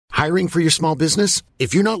Hiring for your small business?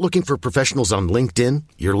 If you're not looking for professionals on LinkedIn,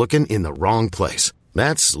 you're looking in the wrong place.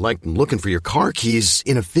 That's like looking for your car keys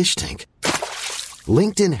in a fish tank.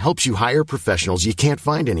 LinkedIn helps you hire professionals you can't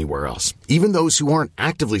find anywhere else, even those who aren't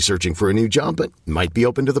actively searching for a new job but might be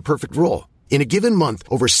open to the perfect role. In a given month,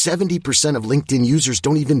 over 70% of LinkedIn users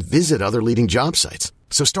don't even visit other leading job sites.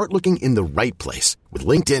 So start looking in the right place. With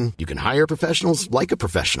LinkedIn, you can hire professionals like a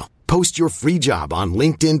professional. Post your free job on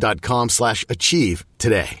linkedin.com/achieve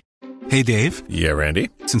today. Hey, Dave. Yeah, Randy.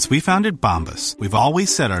 Since we founded Bombas, we've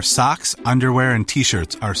always said our socks, underwear, and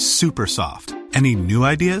T-shirts are super soft. Any new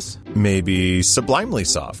ideas? Maybe sublimely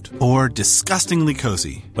soft. Or disgustingly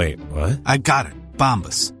cozy. Wait, what? I got it.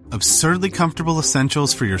 Bombas. Absurdly comfortable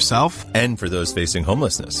essentials for yourself and for those facing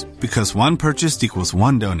homelessness. Because one purchased equals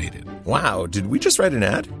one donated. Wow, did we just write an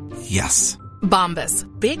ad? Yes. Bombas.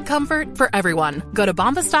 Big comfort for everyone. Go to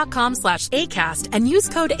bombas.com/ACAST and use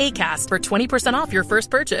code ACAST for 20% off your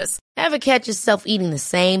first purchase. Ever catch yourself eating the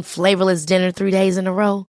same flavorless dinner 3 days in a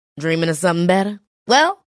row? Dreaming of something better?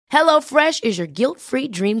 Well, HelloFresh is your guilt-free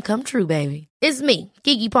dream come true, baby. It's me,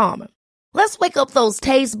 Keke Palmer. Let's wake up those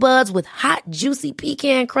taste buds with hot, juicy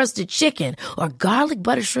pecan-crusted chicken or garlic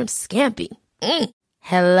butter shrimp scampi.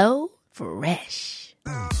 Hello Fresh.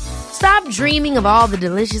 Stop dreaming of all the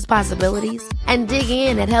delicious possibilities and dig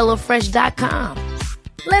in at HelloFresh.com.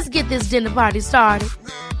 Let's get this dinner party started.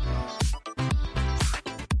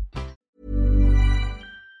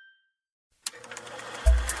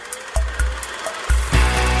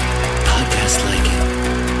 Podcast like it.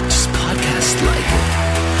 Just podcast like it.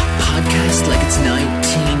 Podcast like it's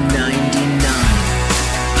 1999.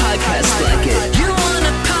 Podcast like it. You want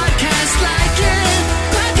a podcast like it?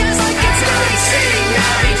 Podcast like it's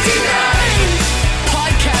 1999.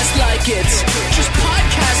 Podcast like it. Just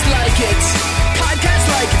podcast like it. Podcast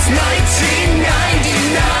like it's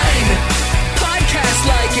 1999. Podcast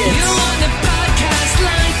like it. You want a podcast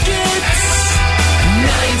like it?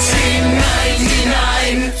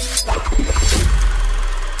 1999.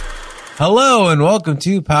 Hello and welcome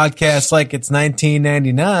to Podcast Like It's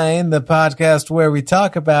 1999, the podcast where we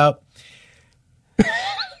talk about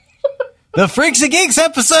the Freaks and Geeks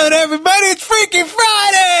episode, everybody. It's Freaky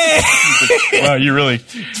Friday! Wow, you really...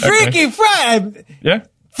 Freaky Friday! Yeah?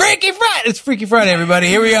 Freaky Friday! It's Freaky Friday, everybody.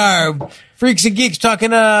 Here we are. Freaks and Geeks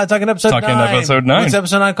talking episode 9. Talking episode 9. What's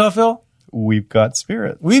episode 9 called, Phil? We've got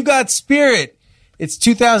Spirit. We've got Spirit. It's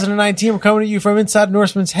 2019. We're coming to you from inside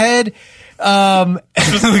Norseman's head.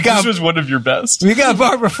 This was one of your best. We got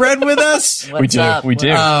Barbara Fred with us. What's up? We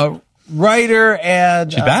do. Writer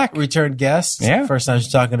and She's back. Returned guest. Yeah. First time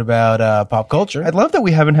she's talking about pop culture. I love that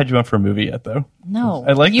we haven't had you on for a movie yet, though. No.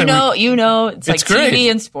 I like you that know, it's like great. TV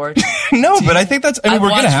and sports. No, but I think that's... I mean, I've we're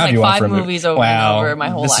going to watched, have like, you on 5 for a movie. movies over and over my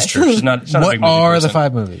whole this life. Is true. She's not a What big movie are the person.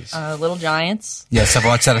 5 movies? Little Giants. Yes, I've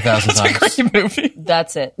watched that 1,000 times. It's a great movie.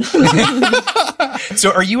 That's it.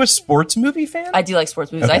 So are you a sports movie fan? I do like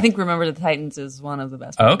sports movies. Okay. I think Remember the Titans is one of the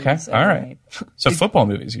best Oh, movies. okay. All ever right. made. So football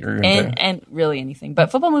movies you're into. And really anything.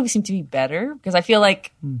 But football movies seem to be better because I feel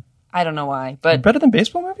like, I don't know why, but Better than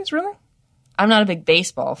baseball movies, really? I'm not a big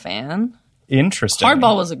baseball fan. Interesting.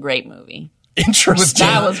 Hardball was a great movie. Interesting.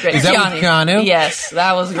 That was great. Is that with Keanu? Yes,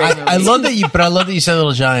 that was a great movie. I love that you said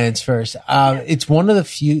Little Giants first. It's one of the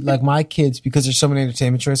few, like my kids, because there's so many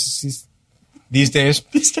entertainment choices these days.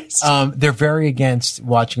 They're very against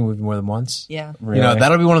watching a movie more than once. Yeah. Really? You know,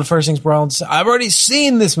 that'll be one of the first things Brian will say. I've already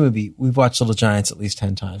seen this movie. We've watched Little Giants at least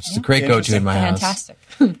 10 times. It's a great go-to in my house. Fantastic.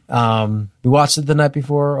 We watched it the night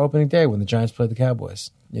before opening day when the Giants played the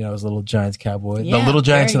Cowboys. You know, it was Little Giants Cowboys. Yeah, the Little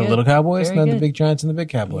Giants very and the Little good. Cowboys, Very and then the good. Big Giants and the Big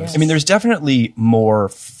Cowboys. Yes. I mean, there's definitely more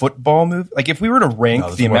football movies. Like, if we were to rank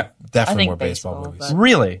No, the amount... I definitely think more baseball baseball, movies. but-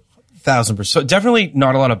 Really? 1,000%. So definitely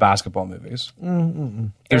not a lot of basketball movies.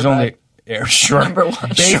 There's only... Yeah, sure. Number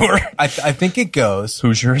one. Sure. I think it goes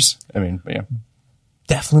Hoosiers. I mean, yeah.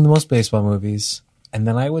 definitely the most baseball movies, and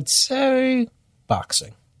then I would say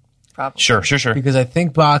boxing, Probably. Sure. because I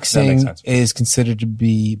think That boxing makes sense. is considered to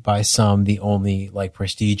be by some the only like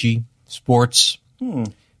prestige sports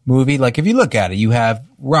movie. Like if you look at it, you have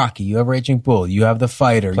Rocky, you have Raging Bull, you have The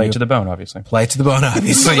Fighter, Play you to the bone, obviously. Play to the Bone.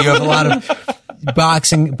 Obviously, you have a lot of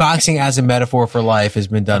boxing. Boxing as a metaphor for life has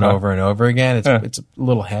been done over and over again. It's a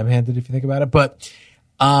little ham-handed if you think about it, but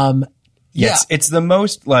yeah, It's the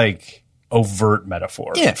most like overt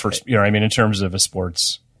metaphor. Yeah. For, you know what I mean? In terms of a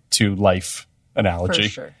sports to life analogy. For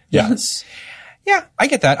sure. yes. Yeah, I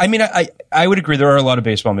get that. I mean, I would agree there are a lot of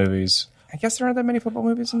baseball movies. I guess there aren't that many football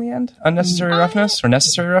movies in the end. Unnecessary Roughness or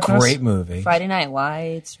Necessary Roughness. Great movie. Friday Night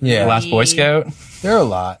Lights. Yeah. Rudy. Last Boy Scout. There are a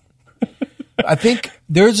lot. I think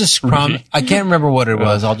there's a I can't remember what it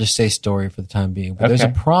was. I'll just say story for the time being. But there's a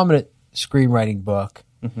Okay. prominent screenwriting book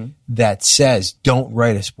that says don't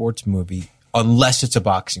write a sports movie unless it's a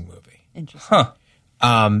boxing movie. Interesting. Huh.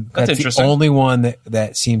 That's interesting. the only one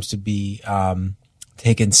that seems to be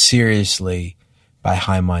taken seriously by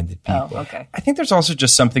high-minded people. Oh, okay. I think there's also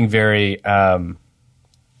just something very,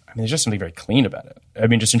 there's just something very clean about it. I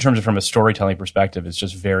mean, just in terms of from a storytelling perspective, it's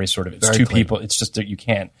just very sort of, it's Very two clean. people. It's just that you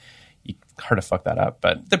hard to fuck that up,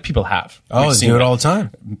 but the people have. Oh, We've they seen do it all the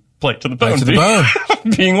time. Play to the bone. Play to the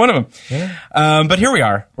being- being one of them. But here we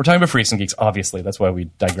are. We're talking about Freaks and Geeks, obviously. That's why we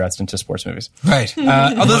digressed into sports movies. Right.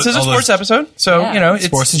 Although this is a sports episode, so, Yeah. it's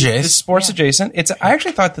Sports adjacent. It's sports adjacent. I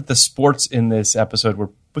actually thought that the sports in this episode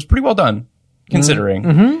was pretty well done,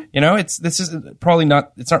 considering. This is probably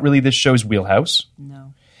not, it's not really this show's wheelhouse.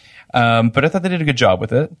 No. But I thought they did a good job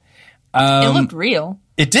with it. It looked real.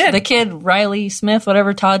 It did. The kid, Riley Smith,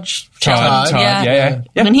 whatever, Todd. Todd, yeah.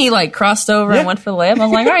 When he crossed over and went for the layup, I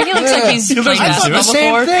was like, all right, he looks like he's played like he's doing basketball it.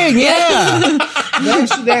 Same before. thing,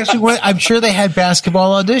 yeah. they actually went, I'm sure they had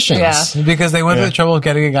basketball auditions because they went to the trouble of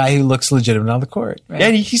getting a guy who looks legitimate on the court. Yeah,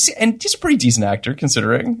 and he's a pretty decent actor,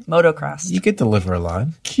 considering. Motocross. You could deliver a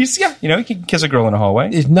line. He can kiss a girl in a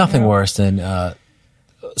hallway. There's nothing worse than a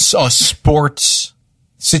sports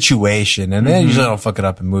situation, and they usually don't fuck it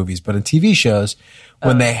up in movies, but in TV shows,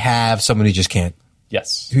 when they have someone who just can't,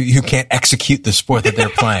 Yes. who can't execute the sport that they're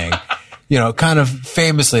playing, kind of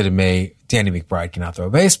famously to me, Danny McBride cannot throw a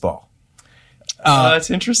baseball. That's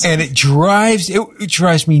interesting. And it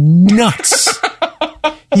drives me nuts.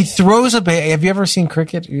 He throws a have you ever seen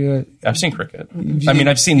cricket? I've seen cricket.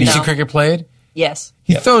 I've seen You these. see cricket played? Yes.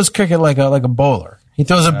 He throws cricket like a bowler. He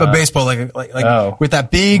throws a baseball like with that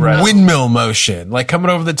big Right. windmill motion, like coming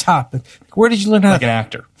over the top. Where did you learn how Like to? an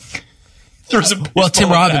actor. There's a Well, Tim baseball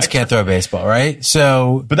like Robbins an can't throw a baseball, right?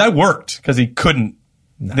 So But that worked because he couldn't.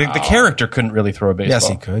 The character couldn't really throw a baseball. yes,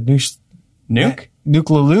 he could. Nuke Nuke,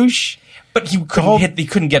 Lelouch. but he couldn't He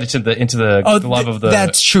couldn't get it into the love of the.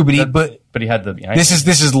 That's true, but he had the.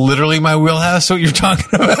 this is literally my wheelhouse. What you're talking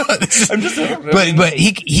about? I'm just. But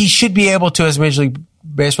he should be able to, as a major league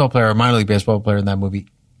baseball player or minor league baseball player in that movie,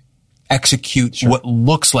 execute what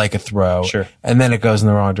looks like a throw. Sure. And then it goes in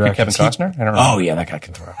the wrong direction. Kevin Costner? I don't know. Oh yeah, that guy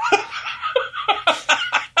can throw.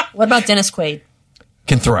 What about Dennis Quaid?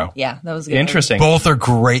 Can throw. Yeah, that was good. Interesting. Both are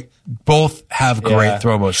great. Both have great Yeah.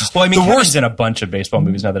 throw motions. Well, I mean, the Kevin's worst, in a bunch of baseball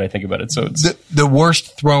movies now that I think about it. So it's the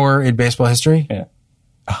worst thrower in baseball history. yeah.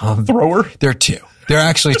 Thrower. There are two. There are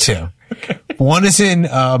actually two. One is in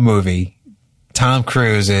a movie. Tom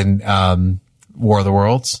Cruise in War of the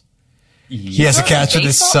Worlds. He has a catch with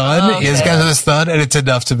his son. Oh, He has a catch with his son, and it's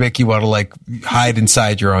enough to make you want to hide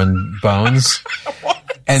inside your own bones.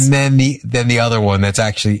 And then the other one that's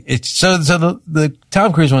actually so the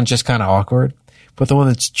Tom Cruise one's just kind of awkward, but the one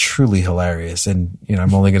that's truly hilarious, and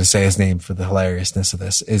I'm only going to say his name for the hilariousness of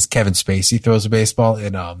this, is Kevin Spacey throws a baseball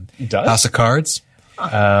in does? House of Cards.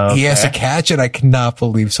 Okay. He has a catch, and I cannot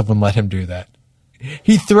believe someone let him do that.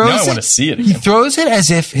 He throws Now I wanna see it He again. throws it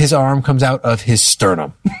as if his arm comes out of his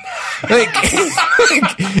sternum.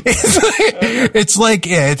 It's like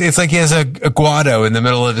he has a guado in the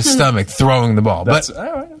middle of his stomach throwing the ball. That's,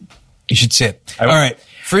 But you should see it. I All will. right.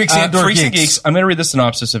 Freaks and Freaks and Geeks. I'm going to read the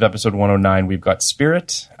synopsis of episode 109. We've got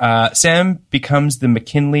Spirit. Sam becomes the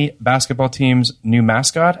McKinley basketball team's new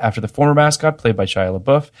mascot after the former mascot, played by Shia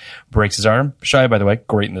LaBeouf, breaks his arm. Shia, by the way,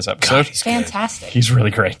 great in this episode. Fantastic. He's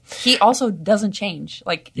really great. He also doesn't change.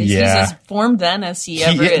 He's Yeah. as formed then as he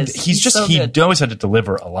ever is. He's just so he good. knows how to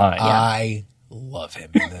deliver a line. I love him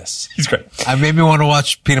in this. He's great. I made me want to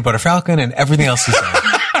watch Peanut Butter Falcon and everything else he's done.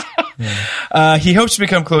 He hopes to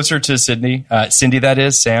become closer to Cindy, that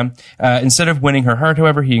is, Sam. Instead of winning her heart,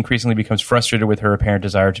 however, he increasingly becomes frustrated with her apparent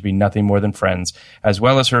desire to be nothing more than friends, as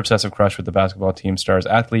well as her obsessive crush with the basketball team star's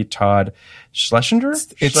athlete Todd Schlesinger?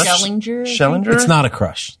 Schellinger, I think? Schellinger? It's not a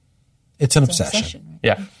crush. It's an obsession. Obsession,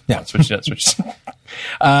 right? Yeah. That's what she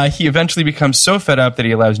said. He eventually becomes so fed up that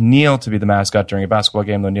he allows Neil to be the mascot during a basketball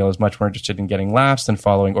game, though Neil is much more interested in getting laughs than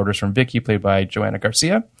following orders from Vicky, played by Joanna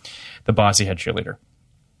Garcia, the bossy head cheerleader.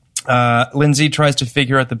 Lindsay tries to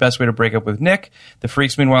figure out the best way to break up with Nick. The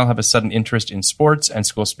Freaks, meanwhile, have a sudden interest in sports and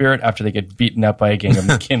school spirit after they get beaten up by a gang of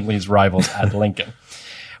McKinley's rivals at Lincoln.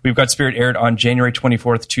 We've got Spirit aired on January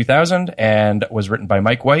 24th, 2000, and was written by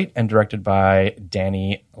Mike White and directed by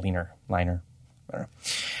Danny Liner.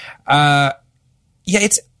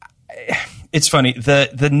 It's funny.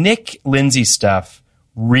 The Nick Lindsay stuff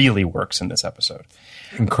really works in this episode.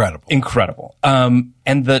 Incredible. And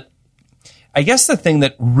I guess the thing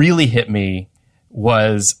that really hit me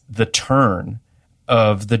was the turn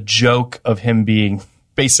of the joke of him being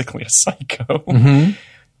basically a psycho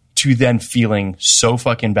to then feeling so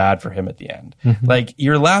fucking bad for him at the end. Like,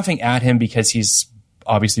 you're laughing at him because he's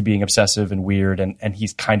obviously being obsessive and weird, and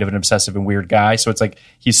he's kind of an obsessive and weird guy. So it's like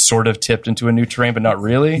he's sort of tipped into a new terrain, but not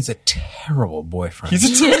really. He's a terrible boyfriend.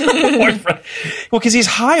 He's a terrible boyfriend. Well, because he's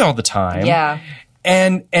high all the time. Yeah.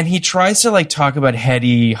 And he tries to like talk about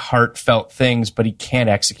heady, heartfelt things, but he can't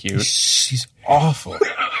execute. He's awful.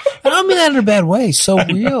 I don't mean that in a bad way. He's so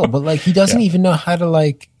real, but like he doesn't even know how to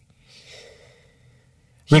like.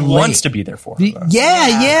 He relate. wants to be there for her.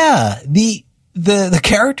 Yeah. The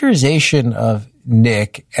characterization of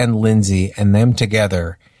Nick and Lindsay and them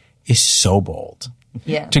together is so bold.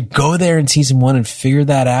 Yeah. To go there in season 1 and figure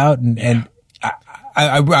that out, and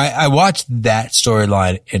I watched that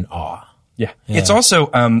storyline in awe. Yeah. It's also,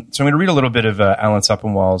 so I'm going to read a little bit of Alan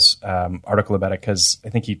Sepinwall's article about it, because I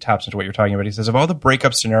think he taps into what you're talking about. He says, of all the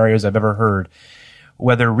breakup scenarios I've ever heard,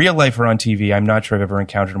 whether real life or on TV, I'm not sure I've ever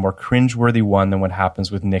encountered a more cringeworthy one than what happens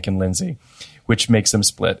with Nick and Lindsay, which makes them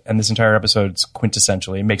split. And this entire episode's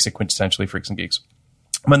makes it quintessentially Freaks and Geeks.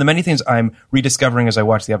 One of the many things I'm rediscovering as I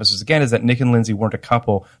watch the episodes again is that Nick and Lindsay weren't a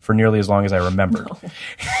couple for nearly as long as I remembered. No.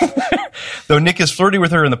 Though Nick is flirty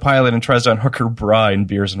with her in the pilot and tries to unhook her bra in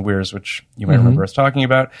Beers and Weirs, which you might remember us talking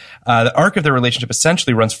about, the arc of their relationship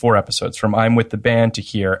essentially runs 4 episodes, from I'm with the band to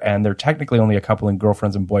here, and they're technically only a couple in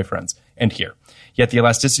Girlfriends and Boyfriends, and here. Yet the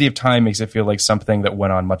elasticity of time makes it feel like something that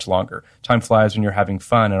went on much longer. Time flies when you're having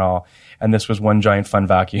fun and all, and this was one giant fun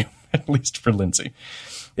vacuum, at least for Lindsay.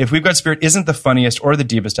 If We've Got Spirit isn't the funniest or the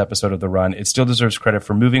deepest episode of the run, it still deserves credit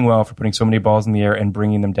for moving well, for putting so many balls in the air and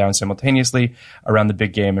bringing them down simultaneously around the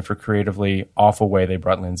big game, and for creatively awful way they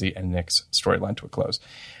brought Lindsay and Nick's storyline to a close.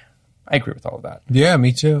 I agree with all of that. Yeah,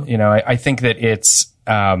 me too. You know, I think that it's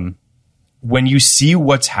when you see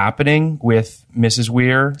what's happening with Mrs.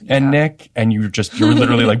 Weir and Nick, and you're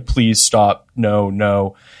literally like, please stop,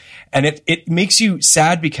 no. And it makes you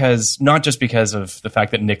sad, because not just because of the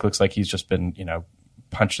fact that Nick looks like he's just been,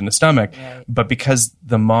 punched in the stomach, but because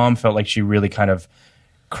the mom felt like she really kind of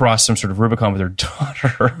crossed some sort of Rubicon with her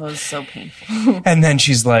daughter. It was so painful. And then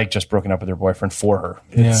she's like just broken up with her boyfriend for her.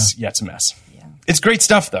 It's a mess. Yeah. It's great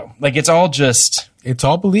stuff though. Like it's all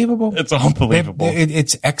believable. It's all believable.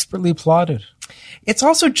 It's expertly plotted. It's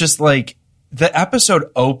also just like the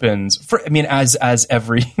episode opens as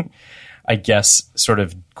every, I guess, sort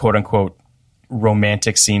of quote unquote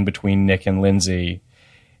romantic scene between Nick and Lindsay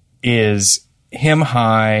is him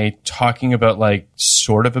high talking about like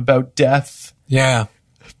sort of about death. Yeah.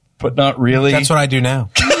 But not really. That's what I do now.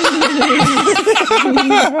 That's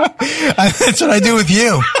what I do with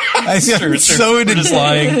you. Sure. So just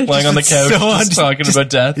lying on the couch, just talking about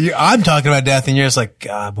death. I'm talking about death, and you're just like,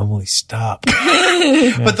 God, Emily, stop.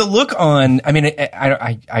 But the look on,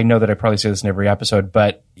 I know that I probably say this in every episode,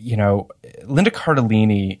 but Linda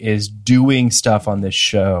Cardellini is doing stuff on this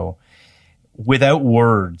show without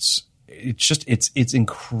words. It's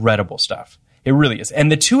incredible stuff. It really is.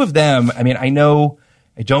 And the two of them, I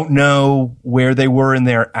don't know where they were in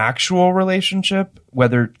their actual relationship,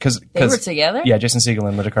 whether because they were together. Yeah, Jason Segel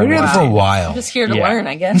and Linda Cardellini. They were together for a while. I'm just here to learn,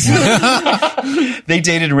 I guess. They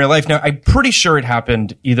dated in real life. Now, I'm pretty sure it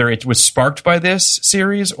happened. Either it was sparked by this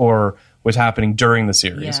series or was happening during the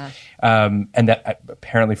series. Yeah. And that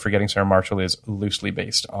apparently Forgetting Sarah Marshall is loosely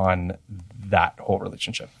based on that whole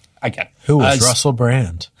relationship. Again, who was Russell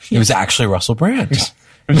Brand? It was actually Russell Brand. It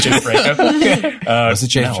was James Franco. Was it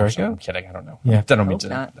James Franco? I'm kidding. I don't know. Yeah. I don't mean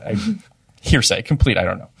to. Hearsay. Complete. I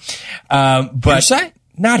don't know. But hearsay?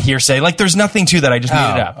 Not hearsay. Like there's nothing to that. I just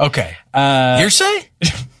made it up. Okay. Hearsay?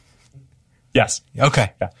 Yes.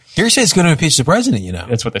 Okay. Yeah. Hearsay is going to impeach the president,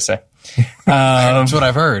 That's what they say. That's what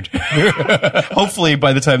I've heard. Hopefully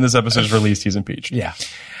by the time this episode is released, he's impeached. Yeah.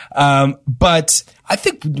 But I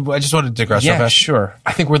just wanted to digress. Yeah, sure.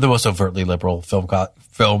 I think we're the most overtly liberal film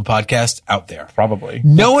podcast out there. Probably.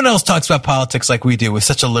 No one else talks about politics like we do with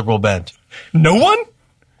such a liberal bent. No one?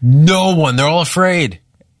 No one. They're all afraid.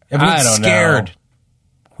 Everyone's scared.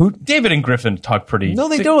 Who? David and Griffin talk pretty. No,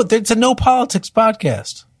 they don't. It's a no politics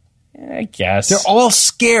podcast. I guess. They're all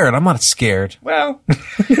scared. I'm not scared. Well,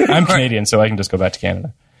 I'm Canadian, so I can just go back to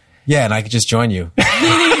Canada. Yeah, and I could just join you.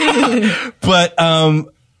 But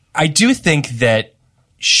I do think that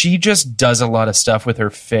she just does a lot of stuff with her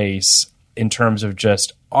face in terms of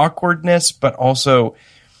just awkwardness, but also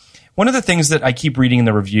one of the things that I keep reading in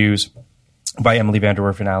the reviews by Emily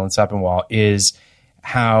VanDerWerff and Alan Sepinwall is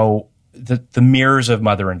how the mirrors of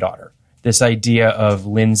mother and daughter, this idea of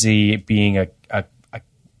Lindsay being a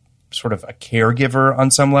sort of a caregiver on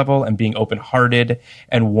some level and being open-hearted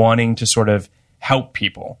and wanting to sort of help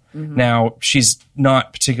people. Mm-hmm. Now, she's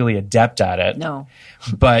not particularly adept at it. No.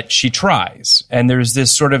 But she tries. And there's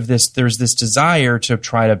this desire to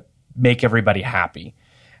try to make everybody happy,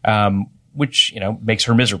 which, makes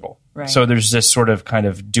her miserable. Right. So there's this sort of kind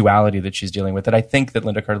of duality that she's dealing with that I think that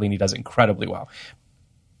Linda Cardellini does incredibly well.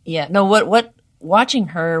 Yeah. No, what watching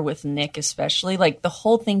her with Nick especially, like the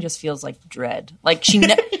whole thing just feels like dread. Like she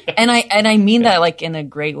and I mean that like in a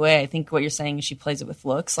great way. I think what you're saying is she plays it with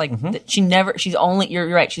looks. Like that she's only you're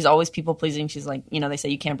right, she's always people pleasing. She's like, they say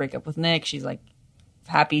you can't break up with Nick. She's like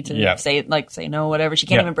happy to say no, whatever. She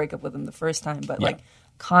can't even break up with him the first time, but like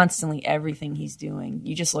constantly everything he's doing,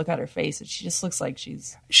 you just look at her face and she just looks like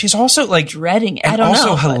she's also like dreading it. And I don't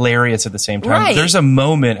know, also hilarious at the same time. Right. There's a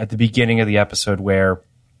moment at the beginning of the episode where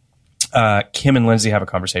Kim and Lindsay have a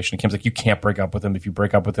conversation. Kim's like, you can't break up with him. If you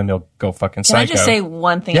break up with him, he'll go fucking psycho. Can I just say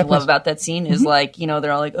one thing I love about that scene is like,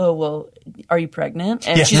 they're all like, oh, well, are you pregnant?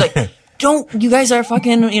 And she's like, don't, you guys are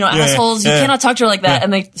fucking, assholes. You cannot talk to her like that.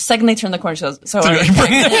 And the second they turn the corner, she goes, so are you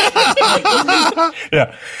pregnant?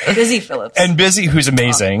 Yeah. Busy Phillips. And Busy, who's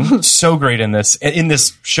amazing, so great in this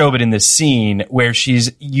show, but in this scene where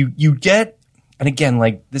she's, you get, and again,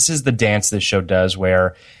 like, this is the dance this show does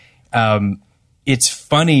where, it's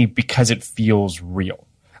funny because it feels real.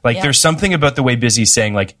 Like there's something about the way Busy's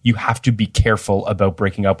saying, like, you have to be careful about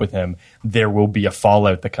breaking up with him. There will be a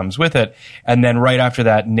fallout that comes with it. And then right after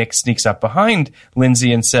that, Nick sneaks up behind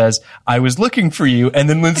Lindsay and says, I was looking for you. And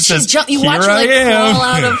then Lindsay says, you watch her like crawl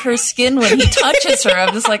out of her skin when he touches her.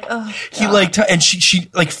 I'm just like, oh. He and she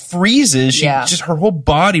like freezes. She just, her whole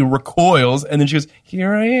body recoils. And then she goes,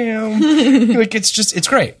 here I am. Like, it's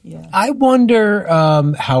great. Yeah. I wonder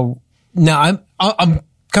how, now I'm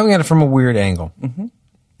coming at it from a weird angle. Mm-hmm.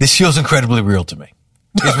 This feels incredibly real to me,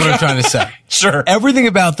 is what I'm trying to say. Sure. Everything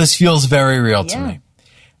about this feels very real to me.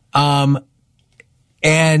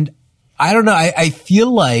 And I don't know, I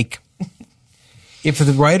feel like if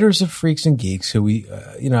the writers of Freaks and Geeks, who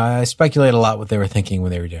I speculate a lot what they were thinking when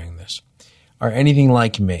they were doing this, are anything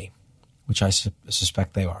like me, which I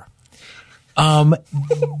suspect they are, I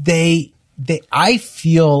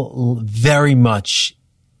feel very much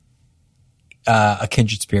a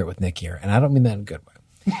kindred spirit with Nick here. And I don't mean that in a good way.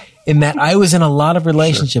 In that I was in a lot of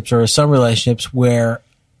relationships or some relationships where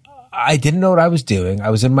I didn't know what I was doing.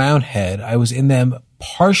 I was in my own head. I was in them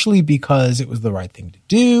partially because it was the right thing to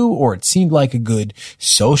do or it seemed like a good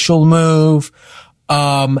social move.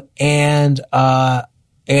 And the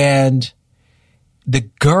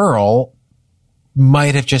girl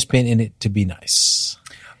might have just been in it to be nice.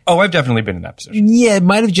 Oh, I've definitely been in that position. Yeah, it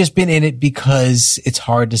might have just been in it because it's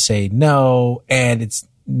hard to say no, and it's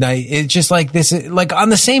just like this, like on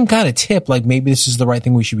the same kind of tip, like maybe this is the right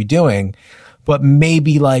thing we should be doing, but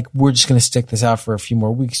maybe like we're just going to stick this out for a few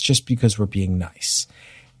more weeks just because we're being nice.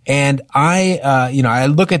 And I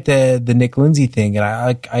look at the Nick Lindsay thing and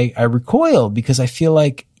I recoil because I feel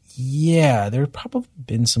like, yeah, there have probably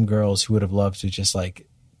been some girls who would have loved to just like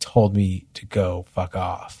told me to go fuck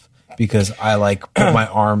off because I like put my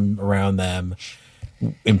arm around them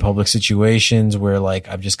in public situations where like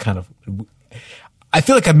I'm just kind of, I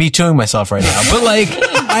feel like I'm Me Tooing myself right now,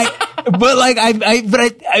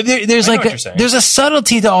 there's a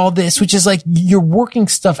subtlety to all this, which is like you're working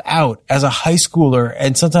stuff out as a high schooler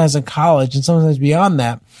and sometimes in college and sometimes beyond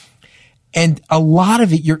that. And a lot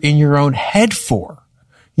of it you're in your own head for,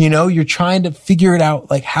 you're trying to figure it out,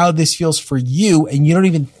 like how this feels for you. And you don't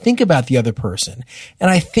even think about the other person. And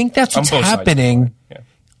I think that's what's happening.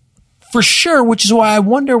 For sure, which is why I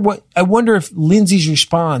wonder if Lindsay's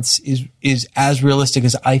response is as realistic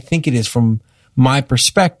as I think it is from my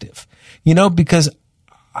perspective. Because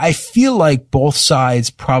I feel like both sides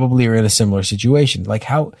probably are in a similar situation. Like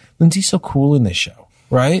how Lindsay's so cool in this show,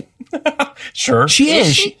 right? Sure. She is.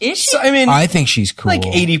 Is she? So, I mean, I think she's cool. Like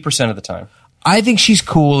 80% of the time. I think she's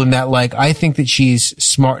cool in that, like, I think that she's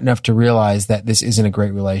smart enough to realize that this isn't a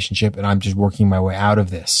great relationship and I'm just working my way out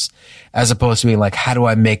of this. As opposed to being like, how do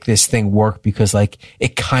I make this thing work? Because like,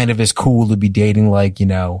 it kind of is cool to be dating like,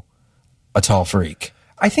 a tall freak.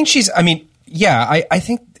 I think I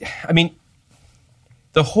think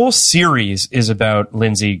the whole series is about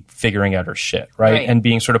Lindsay figuring out her shit, right? And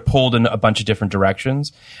being sort of pulled in a bunch of different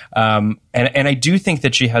directions. And I do think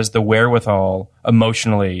that she has the wherewithal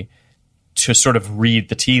emotionally to sort of read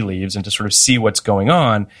the tea leaves and to sort of see what's going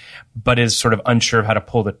on, but is sort of unsure of how to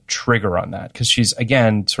pull the trigger on that because she's,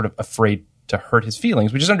 again, sort of afraid to hurt his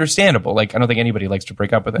feelings, which is understandable. Like, I don't think anybody likes to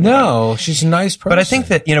break up with anybody. No, she's a nice person. But I think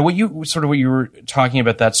that, what you were talking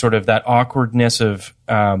about, that sort of that awkwardness of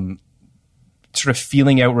sort of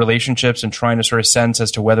feeling out relationships and trying to sort of sense as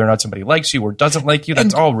to whether or not somebody likes you or doesn't like you,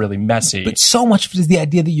 that's all really messy. But so much of it is the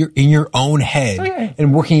idea that you're in your own head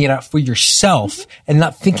and working it out for yourself and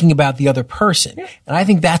not thinking about the other person. And I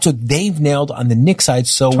think that's what they've nailed on the Nick side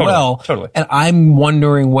so well. Totally. And I'm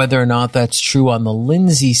wondering whether or not that's true on the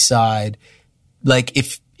Lindsay side. Like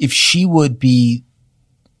if if she would be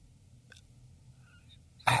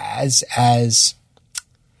as I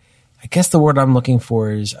guess the word I'm looking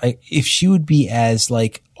for is if she would be as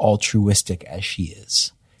like altruistic as she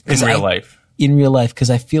is In real life. In real life, because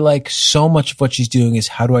I feel like so much of what she's doing is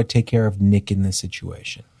how do I take care of Nick in this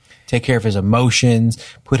situation? Take care of his emotions,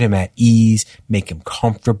 put him at ease, make him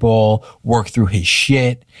comfortable, work through his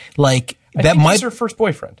shit. Like I that think might he's her first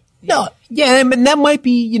boyfriend. no, yeah, but that might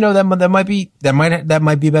be, you know, that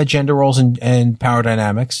might be about gender roles and power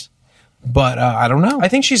dynamics. But I don't know. I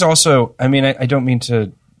think she's also, I mean, I don't mean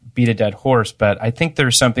to beat a dead horse, but I think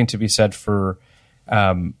there's something to be said for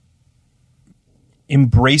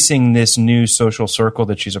embracing this new social circle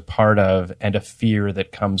that she's a part of and a fear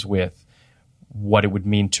that comes with what it would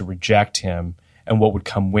mean to reject him and what would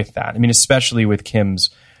come with that. I mean, especially with Kim's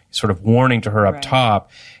sort of warning to her up top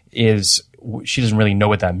is she doesn't really know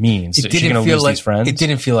what that means. Is she going to lose these friends? It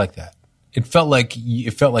didn't feel like that. It felt like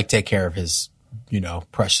take care of his, you know,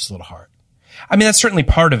 precious little heart. I mean, that's certainly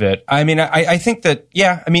part of it. I mean, I think that,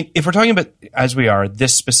 yeah, I mean, if we're talking about, as we are,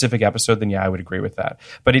 this specific episode, then yeah, I would agree with that.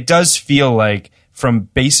 But it does feel like from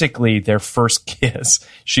basically their first kiss,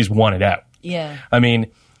 she's won it out. Yeah. I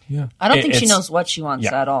mean, I don't think she knows what she wants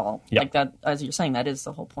Yeah. at all. Yeah. Like that, as you're saying, that is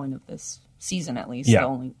the whole point of this season, at least.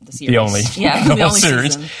 Yeah. The series. the only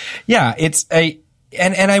series. Season. Yeah, it's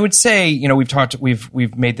and I would say, you know,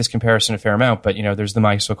 we've made this comparison a fair amount, but you know, there's the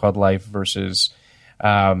My So-Called Life versus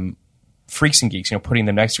Freaks and Geeks, you know, putting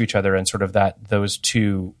them next to each other and sort of those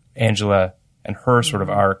two, Angela and her sort of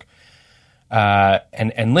arc,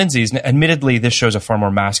 and Lindsay's. Admittedly, this show's a far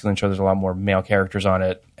more masculine show. There's a lot more male characters on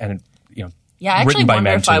it, and you know, Yeah, I actually written by wonder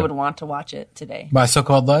men if I too. would want to watch it today. My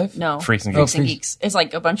So-Called Life? No, Freaks and Freaks Geeks. and Geeks. It's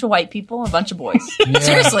like a bunch of white people, a bunch of boys. Yeah,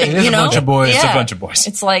 Seriously, it is you a know, bunch of boys. It's a bunch of boys.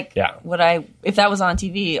 It's like, Yeah. if that was on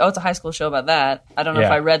TV? Oh, it's a high school show about that. I don't know if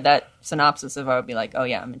Yeah. I read that synopsis if I would be like, oh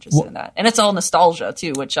yeah, I'm interested in that. And it's all nostalgia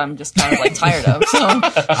too, which I'm just kind of like tired of. So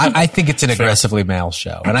I think it's an aggressively male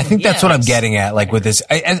show, and I think that's what I'm getting at. Like with this,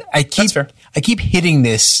 I keep hitting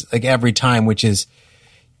this like every time, which is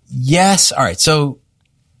yes. All right, so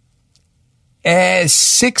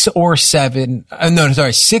 6 of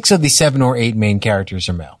the 7 or 8 main characters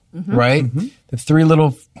are male, right? The 3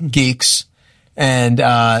 little geeks and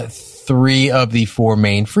 3 of the 4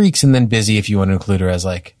 main freaks, and then Busy if you want to include her as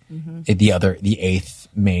like the 8th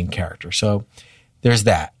main character. So there's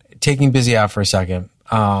that. Taking Busy out for a second,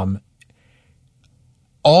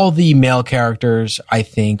 all the male characters I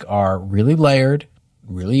think are really layered,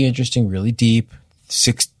 really interesting, really deep,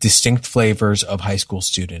 6 distinct flavors of high school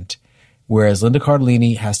student. Whereas Linda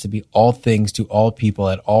Cardellini has to be all things to all people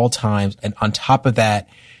at all times. And on top of that,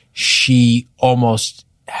 she almost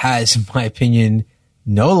has, in my opinion,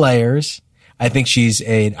 no layers. I think she's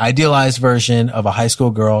an idealized version of a high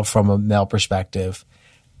school girl from a male perspective.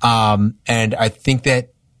 And I think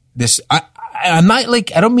that I'm not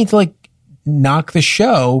like, I don't mean to like knock the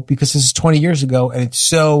show because this is 20 years ago and it's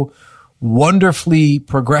so wonderfully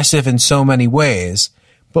progressive in so many ways.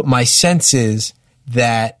 But my sense is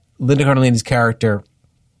that Linda Cardellini's character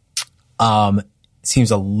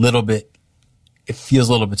feels a little bit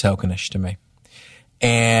tokenish to me.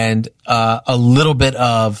 And a little bit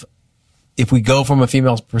of, if we go from a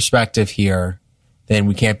female perspective here, then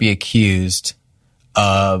we can't be accused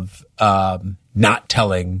of not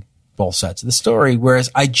telling both sides of the story.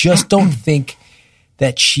 Whereas I just don't think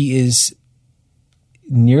that she is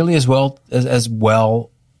nearly as well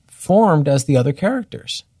formed as the other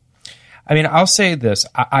characters. I mean, I'll say this.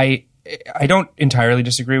 I don't entirely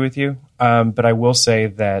disagree with you, but I will say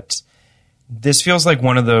that this feels like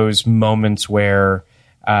one of those moments where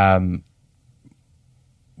you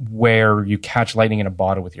catch lightning in a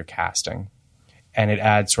bottle with your casting, and it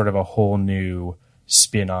adds sort of a whole new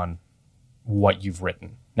spin on what you've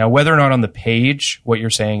written. Now, whether or not on the page what you're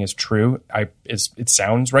saying is true, it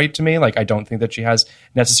sounds right to me. Like, I don't think that she has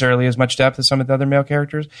necessarily as much depth as some of the other male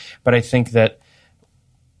characters, but I think that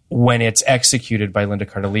when it's executed by Linda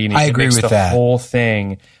Cardellini, I agree it makes with the that. whole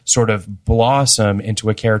thing sort of blossom into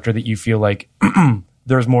a character that you feel like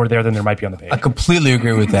there's more there than there might be on the page. I completely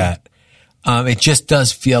agree with that. It just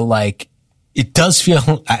does feel,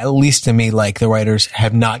 at least to me, like the writers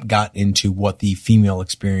have not got into what the female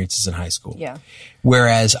experience is in high school. Yeah.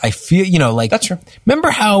 Whereas I feel, That's true.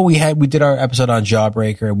 Remember how we did our episode on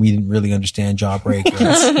Jawbreaker and we didn't really understand Jawbreaker?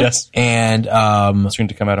 Yes. And, Soon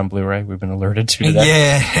to come out on Blu-ray. We've been alerted to that.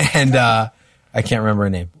 yeah. And, I can't remember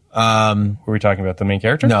her name. Were we talking about the main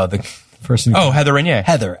character? No, the person. Oh, Heather Renier.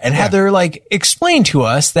 Heather. And Heather explained to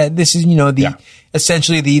us that this is,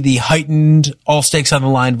 essentially the heightened all stakes on the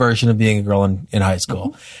line version of being a girl in high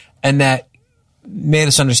school. And that made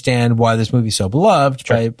us understand why this movie is so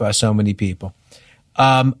beloved by so many people.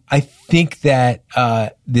 I think that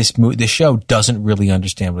this show doesn't really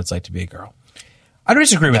understand what it's like to be a girl. I don't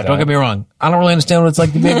disagree with that. Don't get me wrong. I don't really understand what it's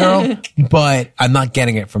like to be a girl, but I'm not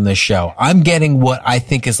getting it from this show. I'm getting what I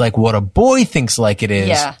think is like what a boy thinks like it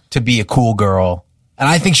is to be a cool girl. And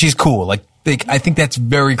I think she's cool. Like, I think that's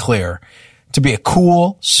very clear. To be a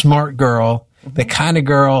cool, smart girl, the kind of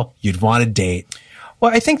girl you'd want to date.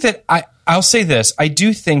 Well, I think that I'll say this. I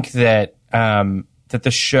do think that that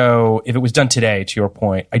the show, if it was done today, to your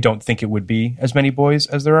point, I don't think it would be as many boys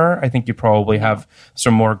as there are. I think you'd probably have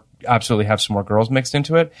some more girls mixed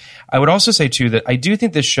into it. I would also say, too, that I do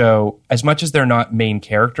think this show, as much as they're not main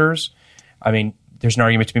characters, I mean, there's an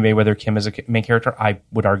argument to be made whether Kim is a main character. I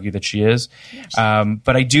would argue that she is.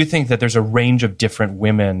 But I do think that there's a range of different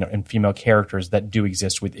women and female characters that do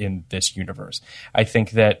exist within this universe. I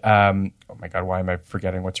think that, oh my God, why am I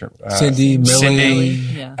forgetting what's her? Cindy, Millie.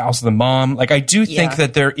 Yeah. Also the mom. Like, I do think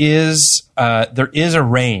that there is a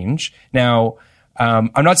range. Now,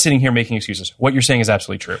 I'm not sitting here making excuses. What you're saying is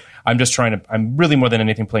absolutely true. I'm really more than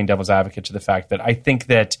anything playing devil's advocate to the fact that I think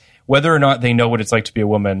that whether or not they know what it's like to be a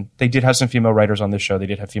woman, they did have some female writers on this show. They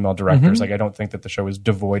did have female directors. Like, I don't think that the show is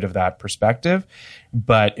devoid of that perspective,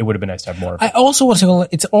 but it would have been nice to have more of it. I also want to go,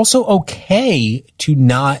 it's also okay to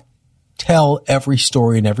not tell every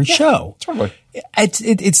story in every show. Totally.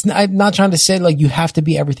 I'm not trying to say like you have to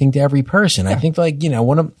be everything to every person. I think like,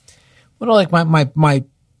 one of like my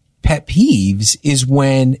pet peeves is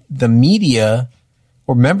when the media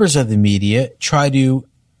or members of the media try to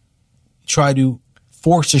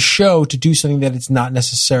force a show to do something that it's not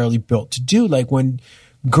necessarily built to do. Like when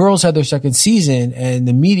Girls had their second season and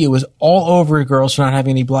the media was all over Girls for not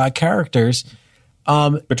having any black characters.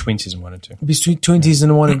 Between season 1 and 2. Between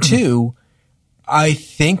season 1 and 2, I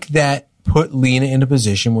think that put Lena in a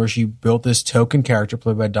position where she built this token character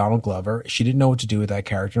played by Donald Glover. She didn't know what to do with that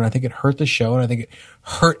character, and I think it hurt the show, and I think it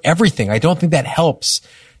hurt everything. I don't think that helps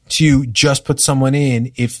to just put someone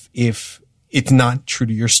in if it's not true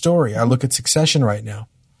to your story. I look at Succession right now.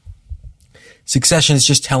 Succession is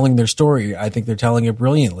just telling their story. I think they're telling it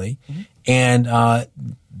brilliantly, and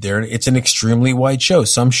it's an extremely wide show.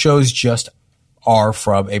 Some shows just are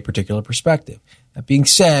from a particular perspective. That being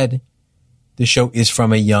said, the show is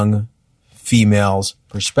from a young female's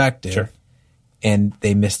perspective, and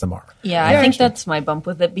they miss the mark. Yeah, I think that's my bump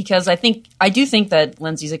with it, because I do think that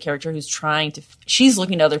Lindsay's a character who's she's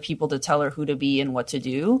looking to other people to tell her who to be and what to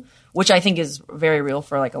do, which I think is very real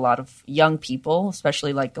for like a lot of young people,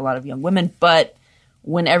 especially like a lot of young women. But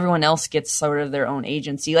when everyone else gets sort of their own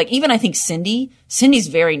agency, like even I think Cindy's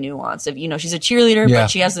very nuanced. She's a cheerleader, but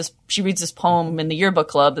she reads this poem in the yearbook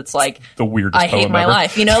club that's like the weirdest I hate poem my ever.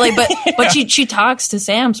 life, but she talks to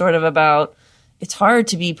Sam sort of about it's hard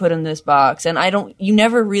to be put in this box, and you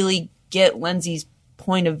never really get Lindsay's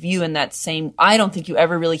point of view in that same. I don't think you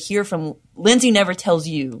ever really hear from Lindsay. Never tells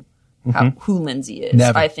you who Lindsay is.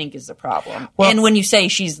 Never. I think is the problem. Well, and when you say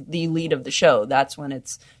she's the lead of the show, that's when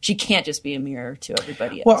she can't just be a mirror to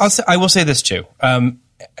everybody else. Well, I will say this too, and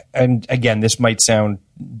again, this might sound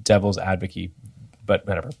devil's advocate, but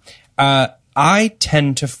whatever. I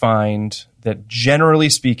tend to find that generally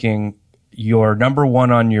speaking, your number one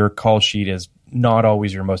on your call sheet is not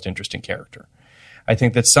always your most interesting character. I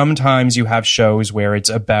think that sometimes you have shows where it's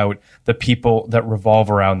about the people that revolve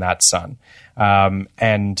around that son.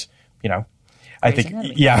 And, I think,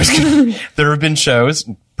 there have been shows,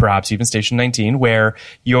 perhaps even Station 19, where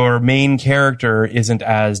your main character isn't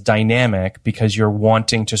as dynamic because you're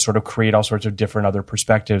wanting to sort of create all sorts of different other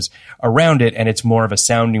perspectives around it, and it's more of a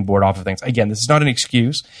sounding board off of things. Again, this is not an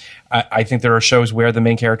excuse. I think there are shows where the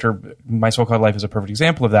main character, My So-Called Life is a perfect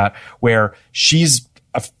example of that, where she's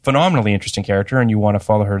a phenomenally interesting character and you want to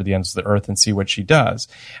follow her to the ends of the earth and see what she does.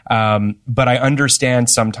 But I understand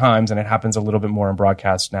sometimes, and it happens a little bit more in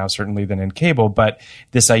broadcast now, certainly than in cable, but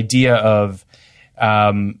this idea of,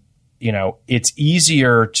 it's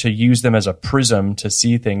easier to use them as a prism to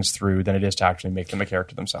see things through than it is to actually make them a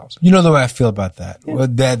character themselves. You know the way I feel about that.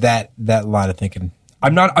 Yeah. That line of thinking.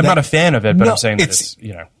 I'm not a fan of it, but I'm saying that it's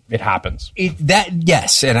it happens.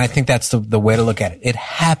 Yes, and I think that's the way to look at it. It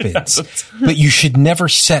happens, but you should never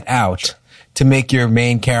set out to make your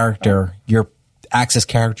main character, your access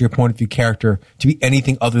character, your point of view character, to be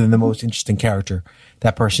anything other than the most interesting character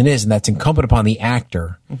that person is, and that's incumbent upon the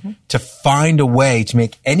actor to find a way to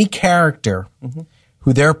make any character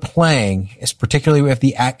who they're playing, particularly as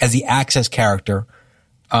the access character,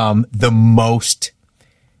 the most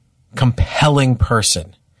compelling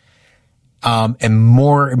person, and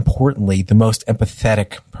more importantly, the most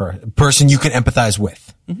empathetic person you can empathize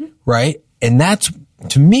with, right? And that's,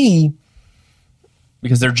 to me,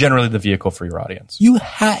 because they're generally the vehicle for your audience.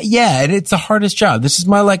 Yeah, and it's the hardest job. This is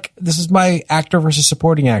my actor versus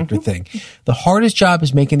supporting actor thing. The hardest job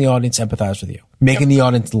is making the audience empathize with you, making the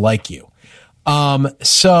audience like you.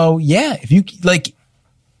 So yeah, if you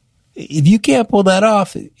can't pull that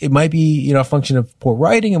off, it might be, a function of poor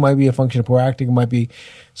writing. It might be a function of poor acting. It might be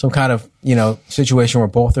some kind of, situation where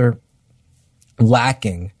both are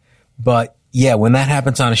lacking. But yeah, when that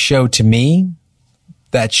happens on a show, to me,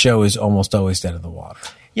 that show is almost always dead in the water.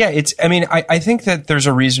 Yeah, I think that there's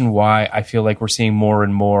a reason why I feel like we're seeing more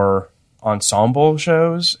and more ensemble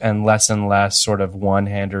shows and less sort of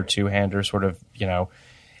one-hander, two-hander sort of,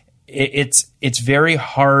 it's very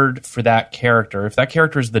hard for that character. If that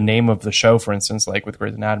character is the name of the show, for instance, like with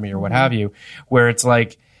Grey's Anatomy or what have you, where it's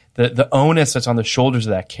like the onus that's on the shoulders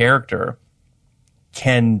of that character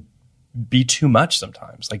can be too much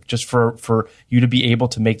sometimes, like just for you to be able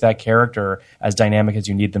to make that character as dynamic as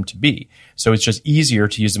you need them to be. So it's just easier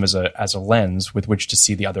to use them as a lens with which to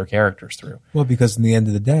see the other characters through. Well, because in the end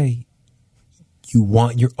of the day, you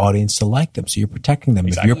want your audience to like them, so you're protecting them.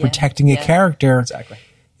 Exactly. If you're protecting a character, exactly,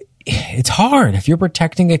 it's hard. If you're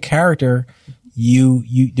protecting a character,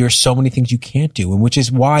 there's so many things you can't do, and which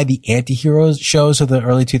is why the anti-hero shows of the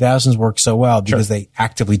early 2000s work so well, because they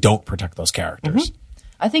actively don't protect those characters.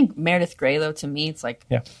 I think Meredith Grey, though, to me, it's like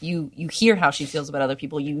you hear how she feels about other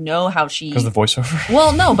people. You know how she... Because the voiceover?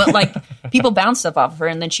 Well, no, but like people bounce stuff off of her,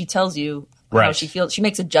 and then she tells you how she feels. She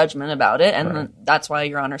makes a judgment about it, and then that's why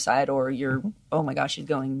you're on her side, or you're, oh my gosh, she's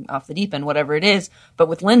going off the deep end, whatever it is. But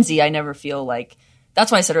with Lindsay, I never feel like... That's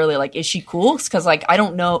why I said earlier, like, is she cool? Because, like, I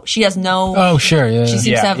don't know. She has no... Oh, sure, yeah. She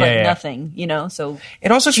seems to have, nothing, so...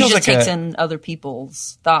 It also she feels just like takes in other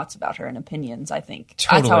people's thoughts about her and opinions, I think.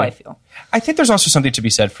 Totally. That's how I feel. I think there's also something to be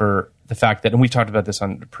said for the fact that, and we've talked about this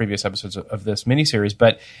on previous episodes of this miniseries,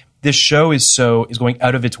 but this show is going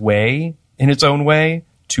out of its way, in its own way,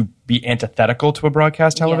 to be antithetical to a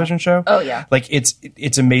broadcast television show. Oh, yeah. Like,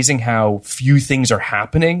 it's amazing how few things are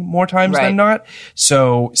happening more times than not.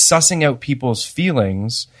 So sussing out people's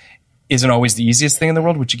feelings isn't always the easiest thing in the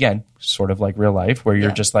world, which, again, sort of like real life, where you're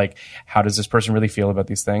just like, how does this person really feel about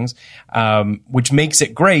these things? Which makes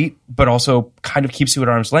it great, but also kind of keeps you at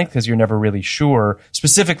arm's length because you're never really sure,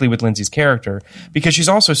 specifically with Lindsay's character, because she's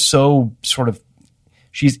also so sort of,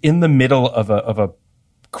 she's in the middle of a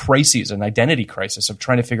crises, an identity crisis of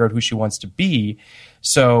trying to figure out who she wants to be.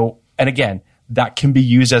 So, and again, that can be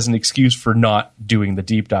used as an excuse for not doing the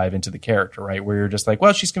deep dive into the character, right? Where you're just like,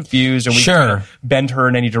 well, she's confused, and we can bend her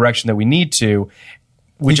in any direction that we need to,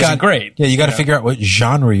 which isn't great. Yeah, you got to figure out what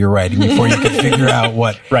genre you're writing before you can figure out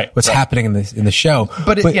what's happening in the show.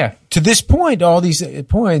 But to this point, all these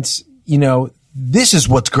points, this is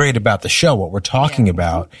what's great about the show, what we're talking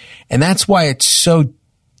about, and that's why it's so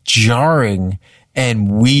jarring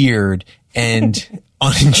and weird and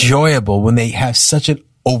unenjoyable when they have such an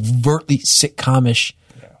overtly sitcomish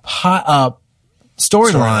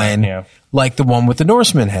storyline like the one with the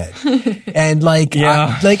Norseman head. And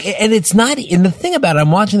and it's not, and the thing about it,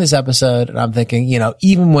 I'm watching this episode and I'm thinking,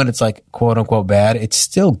 even when it's like quote unquote bad, it's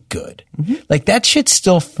still good. Like that shit's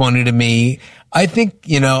still funny to me. I think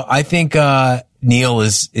Neil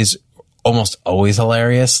is almost always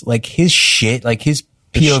hilarious. Like his shit, like his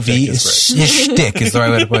POV his shtick is the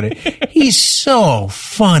right way to put it. He's so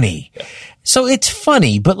funny. Yeah. So it's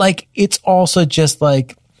funny, but like it's also just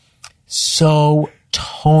like so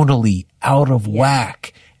tonally out of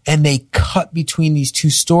whack. And they cut between these two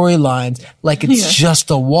storylines like it's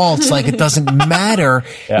just a waltz, like it doesn't matter.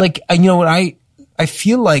 Like, what I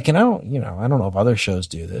feel like, and I don't know if other shows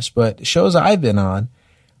do this, but shows I've been on,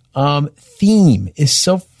 theme is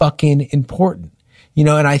so fucking important.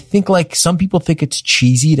 And I think like some people think it's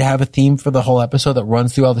cheesy to have a theme for the whole episode that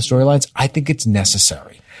runs through all the storylines. I think it's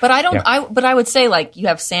necessary. But I would say like you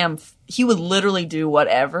have Sam, he would literally do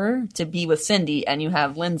whatever to be with Cindy, and you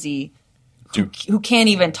have Lindsay who can't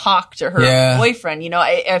even talk to her boyfriend.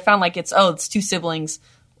 I found like it's two siblings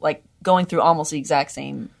like going through almost the exact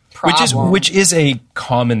same problem. Which is a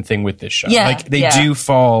common thing with this show. Yeah, like they do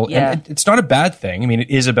fall, and it's not a bad thing. I mean, it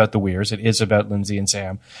is about the Weirs. It is about Lindsay and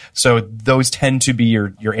Sam. So those tend to be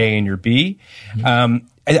your A and your B.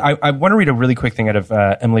 I want to read a really quick thing out of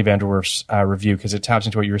Emily Van Der Werf's review because it taps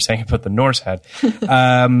into what you were saying about the Norse head.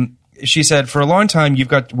 She said, for a long time,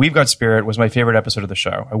 We've Got Spirit was my favorite episode of the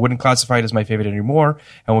show. I wouldn't classify it as my favorite anymore,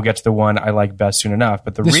 and we'll get to the one I like best soon enough.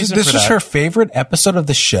 But this was her favorite episode of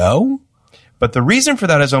the show? But the reason for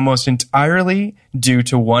that is almost entirely due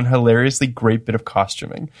to one hilariously great bit of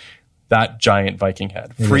costuming. That giant Viking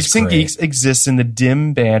head. Freaks and Geeks exists in the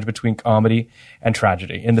dim band between comedy and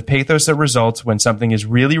tragedy, in the pathos that results when something is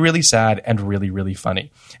really, really sad and really, really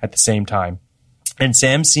funny at the same time. And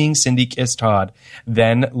Sam seeing Cindy kiss Todd,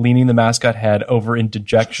 then leaning the mascot head over in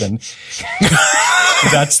dejection.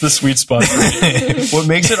 That's the sweet spot for me. What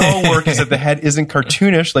makes it all work is that the head isn't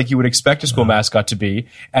cartoonish like you would expect a school mascot to be,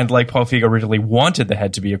 and like Paul Feig originally wanted the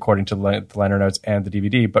head to be according to the liner notes and the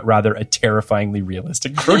DVD, but rather a terrifyingly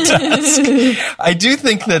realistic grotesque. I do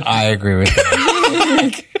think that... I agree with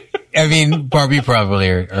that. I mean, Barbie probably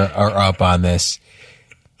are up on this.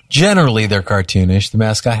 Generally, they're cartoonish, the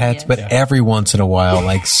mascot hats, but every once in a while,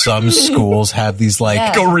 like some schools have these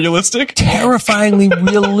like Go realistic? terrifyingly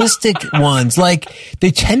realistic ones. Like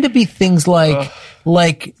they tend to be things like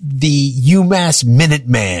the UMass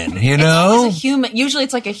Minuteman, you know? It's a human. Usually,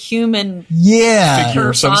 it's like a human Yeah.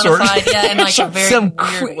 Or some sort. personified, in like a very Some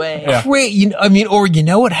weird way. Great, or you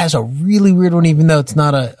know what has a really weird one, even though it's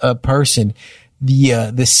not a person.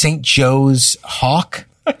 The St. Joe's hawk.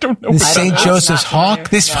 I don't know. The St. Joseph's hawk. familiar.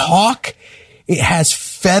 This hawk, it has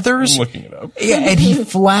feathers. I'm looking it up. Yeah, and he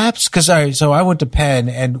flaps so I went to Penn,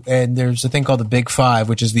 and there's a thing called the Big Five,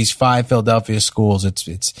 which is these 5 Philadelphia schools.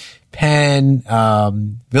 It's Penn,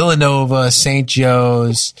 Villanova, St.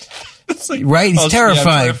 Joe's. Like, Right, it's I'm terrifying.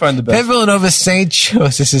 trying to find the best. Penn, Villanova, St.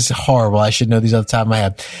 Joe's. This is horrible. I should know these off the top of my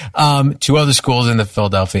head. 2 other schools in the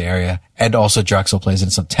Philadelphia area, and also Drexel plays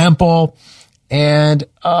in some Temple. And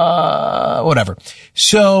whatever.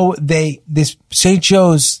 So this St.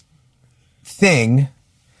 Joe's thing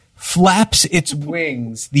flaps its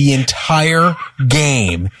wings the entire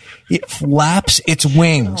game. It flaps its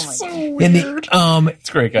wings. It's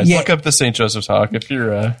great, guys. Yeah. Look up the St. Joseph's hawk if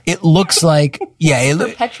you're... It looks like it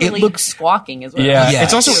Perpetually looks squawking as well. Yeah,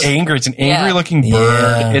 it's also angry. It's an angry-looking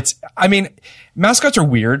bird. Yeah. Mascots are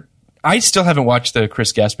weird. I still haven't watched the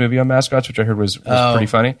Chris Guest movie on mascots, which I heard was pretty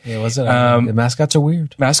funny. Yeah, was it? The mascots are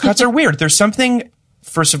weird. Mascots are weird. There's something,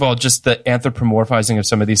 first of all, just the anthropomorphizing of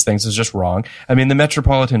some of these things is just wrong. I mean, the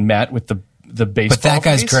Metropolitan Met with the baseball. But that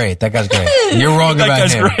guy's face. great. That guy's great. You're wrong That about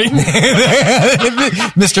guy's him. great.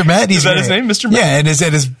 Mr. Met. Is that his name, Mr. Met? Yeah, and his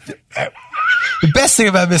the best thing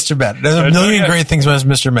about Mr. Met. There's a million great things about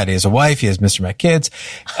Mr. Met. He has a wife. He has Mr. Met kids.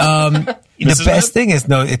 The best thing is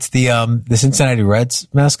it's the Cincinnati Reds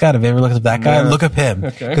mascot. Have you ever looked at that guy? No. Look up him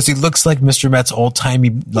because he looks like Mr. Met's old timey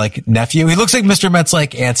like nephew. He looks like Mr. Met's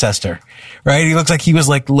like ancestor, right? He looks like he was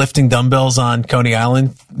like lifting dumbbells on Coney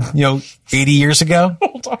Island, 80 years ago.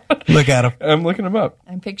 Hold on. Look at him. I'm looking him up.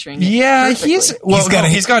 I'm picturing it. Yeah, perfectly.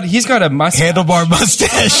 he's got a mustache. Handlebar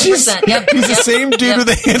mustache. 100%. Yep. He's the same dude with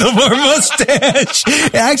a handlebar mustache.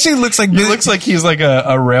 It actually looks like He looks like he's like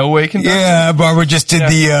a railway conductor. Yeah, Barbara just did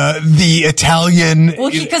the Italian. Well,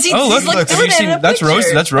 because he's look, like have doing you it seen- in a that's picture.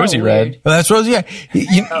 Rosie- that's Rosie Oh, Red. weird. Well, that's Rosie.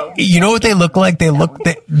 Yeah, you know what they look like? They look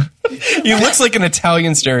He looks like an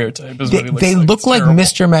Italian stereotype. Is what he looks they like. look It's like terrible.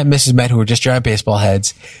 Mr. Met, Mrs. Met, who are just giant baseball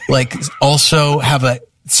heads. Like also have a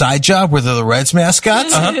side job where they're the Reds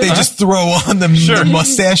mascots. They just throw on the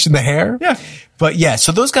mustache and the hair. Yeah. But yeah,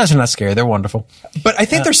 so those guys are not scary. They're wonderful. But I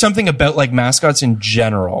think there's something about like mascots in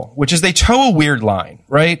general, which is they toe a weird line,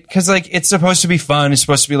 right? Because like it's supposed to be fun, it's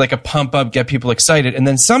supposed to be like a pump up, get people excited, and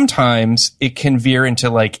then sometimes it can veer into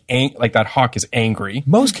like that hawk is angry.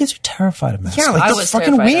 Most kids are terrified of mascots. Yeah, like I they're was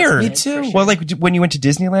fucking terrified as a weird. kid, for sure. Well, like when you went to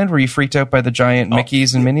Disneyland, were you freaked out by the giant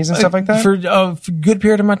Mickeys and Minnies and stuff like that? For a good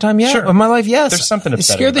period of my time, yeah. Sure. Of my life, yes. There's something It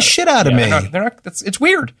upsetting scared the about it. shit out of me. They're not, it's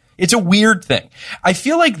weird. It's a weird thing. I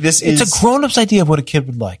feel like this is It's a grown-up's idea of what a kid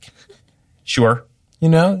would like. Sure. You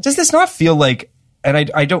know? Does this not feel like, and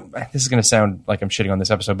I don't, this is going to sound like I'm shitting on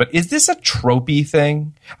this episode, but is this a tropey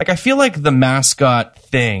thing? Like, I feel like the mascot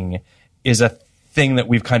thing is a thing that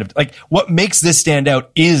we've kind of, like, what makes this stand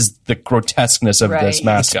out is the grotesqueness of this Right.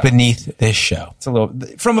 mascot. Beneath this show. It's a little,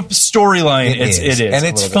 from a storyline, it is. And a it's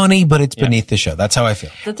little bit. funny, but it's beneath the show. That's how I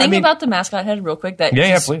feel. The thing about the mascot head, real quick, that Yeah,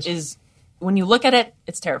 just please. is when you look at it,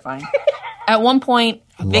 it's terrifying. At one point,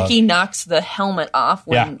 Vicky knocks the helmet off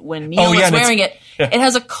when Neil Oh, yeah, is and it's- wearing it. yeah. It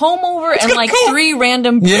has a comb over and like 3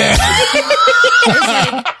 random. Yeah.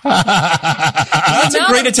 That's a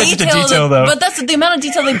great attention to detail, though. But that's the amount of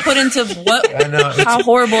detail they put into know, how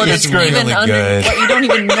horrible it it's is, really even under good. what you don't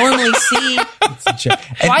even normally see.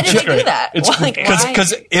 Why did they do that? Like, why?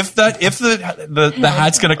 Because if the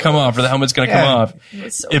hat's going to come off or the helmet's going to come off,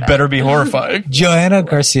 was so it bad. better be horrifying. Joanna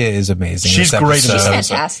Garcia is amazing. She's this great in this episode.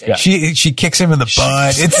 episode. Fantastic. Yeah. She kicks him in the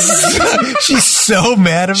butt. It's she's so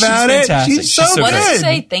mad about it. fantastic. She's so She's so What good. does it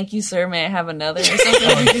say? Thank you, sir. May I have another? Or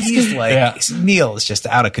something? He's like Yeah. Neil is just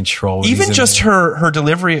out of control. when he's Even in just there. her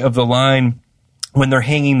delivery of the line when they're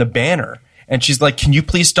hanging the banner. And she's like, can you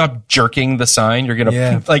please stop jerking the sign? You're going to,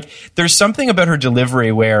 Yeah. like, there's something about her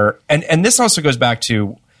delivery where, and this also goes back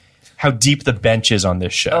to how deep the bench is on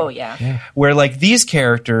this show. Oh, yeah. Where like these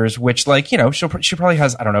characters, which like, you know, she probably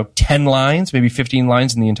has, I don't know, 10 lines, maybe 15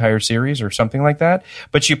 lines in the entire series or something like that.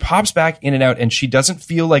 But she pops back in and out and she doesn't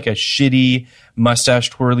feel like a shitty mustache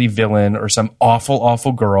twirly villain or some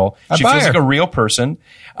awful girl. She feels like a real person.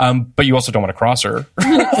 But you also don't want to cross her.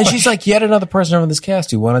 And she's like yet another person on this cast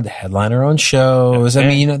who wanted to headline her own shows. I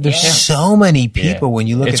mean, you know, there's so many people when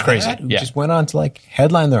you look It's at crazy. that who just went on to like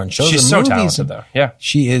headline their own shows. She's and so movies. talented though. Yeah.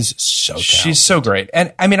 She is so talented. She's so great.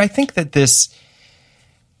 And I mean, I think that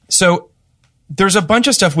so there's a bunch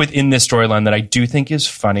of stuff within this storyline that I do think is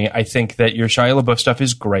funny. I think that your Shia LaBeouf stuff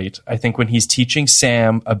is great. I think when he's teaching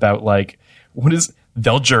Sam about like,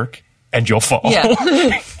 they'll jerk and you'll fall. Yeah.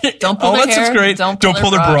 Don't pull their hair. Great. Don't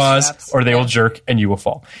pull their bras straps. or they will jerk and you will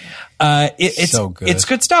fall. It's so good. It's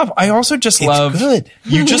good stuff. I also just love, good.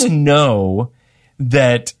 You just know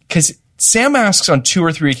that because Sam asks on 2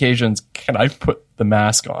 or 3 occasions, can I put the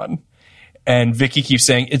mask on? And Vicky keeps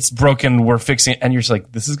saying, it's broken, we're fixing it. And you're just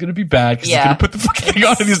like, this is going to be bad because he's going to put the fucking thing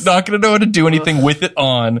on and he's not going to know how to do anything with it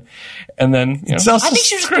on. And then, you know. I think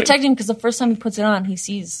she was protecting him because the first time he puts it on, he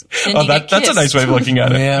sees Cindy get that's a nice way of looking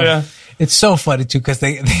at it. Yeah. It's so funny too because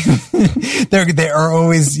they are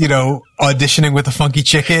always, you know, auditioning with the funky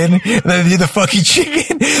chicken. The funky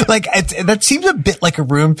chicken, like that seems a bit like a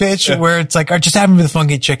room pitch where it's like, just have him with the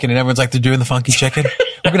funky chicken, and everyone's like, they're doing the funky chicken.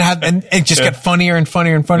 We're gonna have and it just get funnier and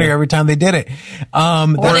funnier and funnier every time they did it. Or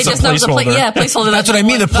they just know the placeholder. That's what I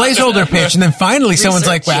mean. The placeholder pitch, and then finally someone's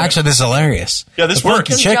like, well, actually, this is hilarious. Yeah, this works.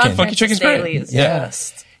 Funky chicken. Funky chicken's great.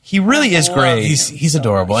 Yes. He really is great. He's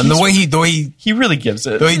adorable, and the way he really gives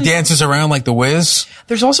it. The way he dances around like the Wiz.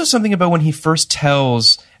 There's also something about when he first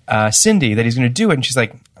tells Cindy that he's going to do it, and she's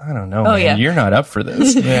like, I don't know, man, you're not up for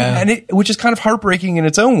this. And which is kind of heartbreaking in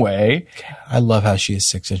its own way. I love how she is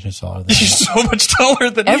 6 inches taller than him. She's so much taller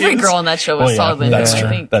than every he is. girl on that show was taller than that's him, true.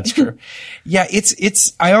 I think. That's true. Yeah,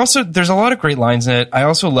 I also, there's a lot of great lines in it. I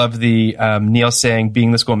also love the Neil saying, being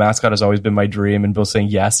the school mascot has always been my dream, and Bill saying,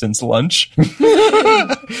 yes, since lunch.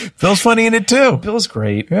 Bill's funny in it too. Bill's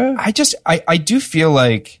great. Yeah. I do feel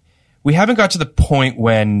like we haven't got to the point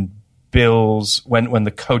when when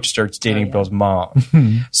the coach starts dating Bill's mom.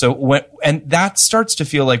 So and that starts to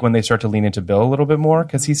feel like when they start to lean into Bill a little bit more,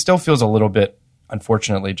 because he still feels a little bit,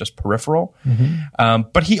 unfortunately, just peripheral.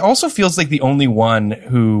 But he also feels like the only one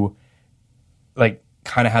who like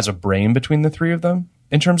kind of has a brain between the three of them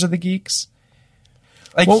in terms of the geeks.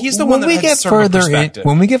 Like he's the one that has sort of a perspective.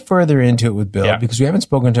 When we get further into it with Bill, because we haven't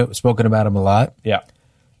spoken about him a lot. Yeah.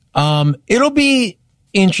 It'll be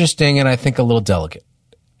interesting and I think a little delicate.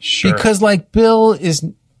 Sure. Because like Bill is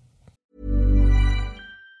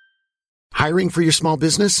Hiring for your small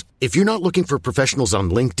business? If you're not looking for professionals on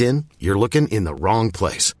LinkedIn, you're looking in the wrong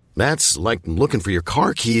place. That's like looking for your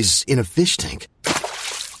car keys in a fish tank.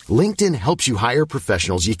 LinkedIn helps you hire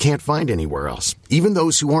professionals you can't find anywhere else, even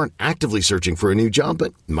those who aren't actively searching for a new job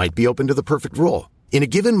but might be open to the perfect role. In a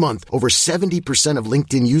given month, over 70% of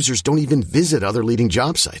LinkedIn users don't even visit other leading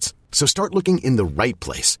job sites. So start looking in the right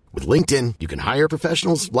place. With LinkedIn, you can hire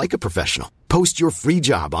professionals like a professional. Post your free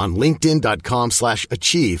job on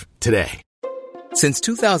linkedin.com/achieve today. Since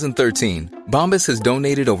 2013, Bombas has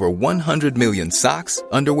donated over 100 million socks,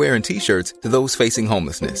 underwear, and T-shirts to those facing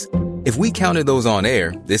homelessness. If we counted those on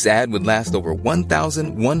air, this ad would last over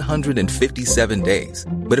 1,157 days.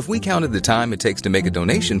 But if we counted the time it takes to make a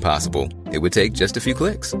donation possible, it would take just a few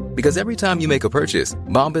clicks. Because every time you make a purchase,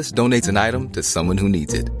 Bombas donates an item to someone who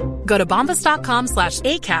needs it. Go to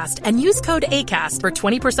bombas.com/ACAST and use code ACAST for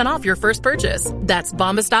 20% off your first purchase. That's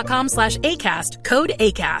bombas.com/ACAST, code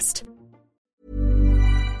ACAST.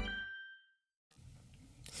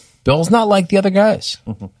 Bill's not like the other guys.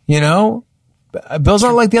 You know? Bill's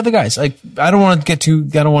not like the other guys. Like I don't want to get too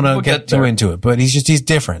into it, but he's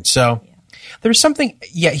different. So there's something.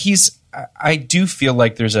 Yeah, I do feel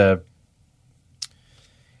like there's a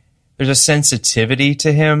sensitivity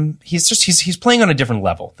to him. He's playing on a different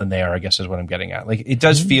level than they are, I guess is what I'm getting at. Like it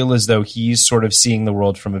does feel as though he's sort of seeing the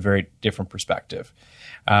world from a very different perspective.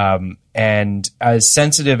 And as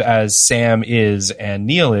sensitive as Sam is and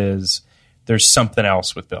Neil is, there's something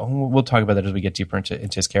else with Bill. We'll talk about that as we get deeper into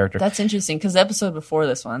his character. That's interesting because the episode before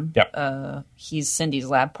this one, he's Cindy's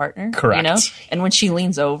lab partner. Correct. You know? And when she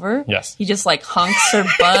leans over, yes, he just like hunks her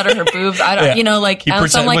butt or her boobs. I don't, you know, like he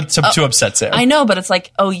pretends to upset Sam. I know, but it's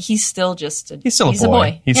like, oh, he's still a boy. He's still a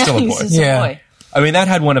boy. He's just a boy. I mean, that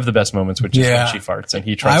had one of the best moments, which is when she farts and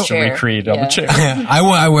he tries to recreate on the chair.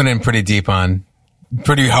 I went in pretty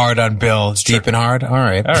hard on Bill. It's deep and hard. All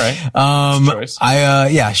right. Choice.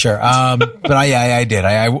 Yeah, sure. But I did.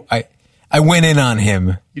 I I went in on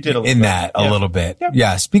him. You did a little in bit. that a Yeah. little bit. Yep.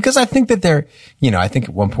 Yes, because I think that they're, I think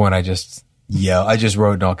at one point I just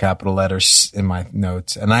wrote in all capital letters in my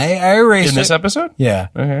notes, and I erased In this it. episode? Yeah.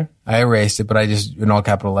 Okay. I erased it, but in all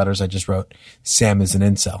capital letters, I just wrote, Sam is an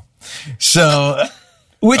incel. So,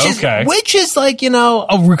 which is like,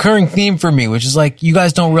 a recurring theme for me, which is like, you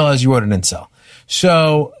guys don't realize you wrote an incel.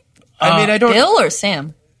 So, I don't. Bill or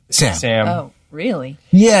Sam? Sam. Oh, really?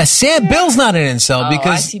 Yeah, Bill's not an incel I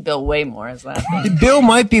because see Bill way more as that. Bill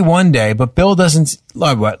might be one day, but Bill doesn't.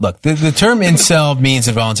 Look, the term incel means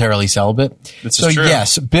involuntarily celibate. This so is true.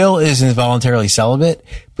 yes, Bill is involuntarily celibate,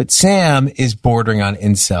 but Sam is bordering on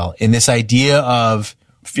incel in this idea of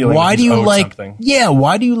Feeling why like do he's you owed like? something. Yeah,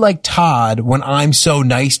 why do you like Todd when I'm so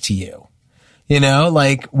nice to you?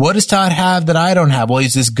 Like, what does Todd have that I don't have? Well,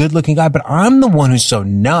 he's this good looking guy, but I'm the one who's so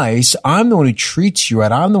nice. I'm the one who treats you right.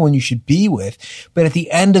 I'm the one you should be with. But at the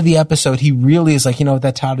end of the episode, he really is like,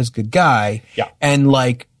 that Todd is a good guy. Yeah. And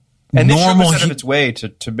like, And this show normal. goes out of its way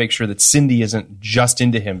to make sure that Cindy isn't just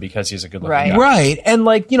into him because he's a good looking Right. guy. Right. And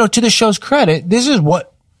like, to the show's credit, this is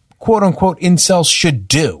what quote unquote incels should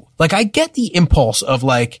do. Like, I get the impulse of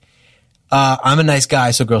like, I'm a nice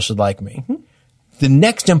guy, so girls should like me. Mm-hmm. The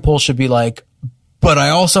next impulse should be like, but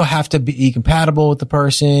I also have to be compatible with the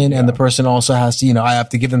person, and the person also has to, I have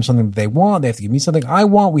to give them something that they want. They have to give me something I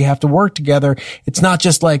want. We have to work together. It's not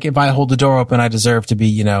just like if I hold the door open, I deserve to be,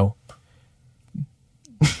 Yeah.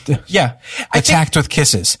 attacked with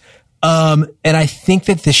kisses. And I think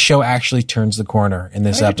that this show actually turns the corner in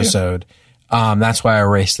this episode. That's why I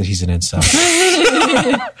erased that he's an incel.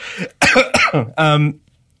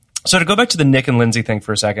 So to go back to the Nick and Lindsay thing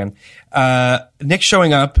for a second, Nick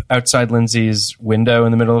showing up outside Lindsay's window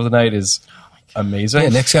in the middle of the night is amazing. Yeah,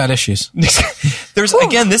 Nick's got issues.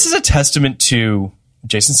 Again, this is a testament to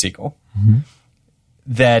Jason Segel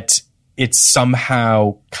that it's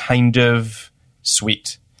somehow kind of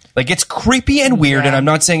sweet. Like, it's creepy and weird, and I'm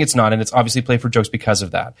not saying it's not, and it's obviously played for jokes because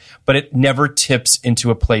of that, but it never tips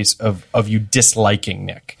into a place of you disliking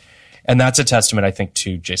Nick. And that's a testament, I think,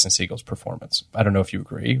 to Jason Segel's performance. I don't know if you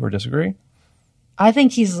agree or disagree. I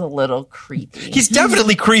think he's a little creepy. He's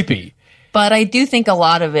definitely creepy. But I do think a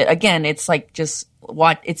lot of it, again, it's like just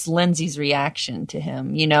it's Lindsay's reaction to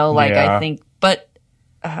him, Yeah. I think, but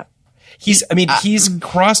He's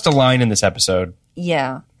crossed a line in this episode.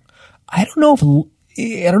 yeah. I don't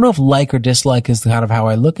know if like or dislike is kind of how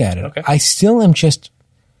I look at it. Okay. I still am just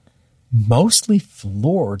mostly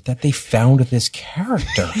floored that they found this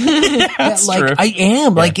character. That's like true. I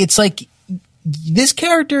am. Like, it's like this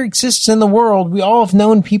character exists in the world. We all have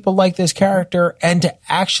known people like this character, and to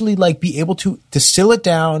actually like be able to distill it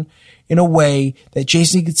down in a way that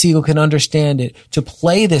Jason Segel can understand it, to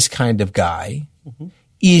play this kind of guy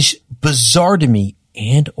is bizarre to me.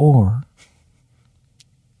 And or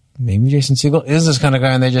maybe Jason Segel is this kind of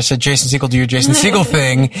guy, and they just said, Jason Segel, do your Jason Segel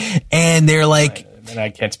thing. And they're like, And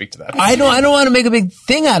I can't speak to that. I don't want to make a big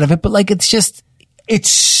thing out of it, but like, it's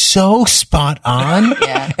so spot on.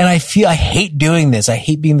 Yeah. And I hate doing this. I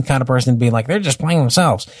hate being the kind of person being like, they're just playing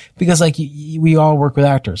themselves, because like we all work with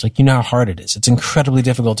actors. Like, how hard it is. It's incredibly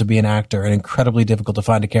difficult to be an actor and incredibly difficult to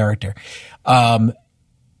find a character.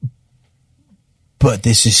 But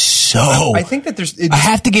this is so, I think that I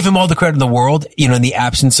have to give him all the credit in the world, in the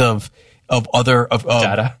absence of other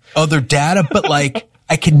data, but like,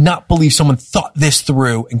 I cannot believe someone thought this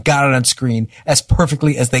through and got it on screen as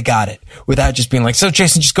perfectly as they got it, without just being like, so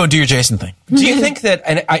Jason, just go do your Jason thing. Do you think that,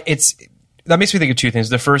 and that makes me think of two things.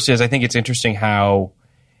 The first is, I think it's interesting how,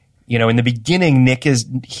 in the beginning, Nick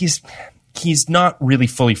he's not really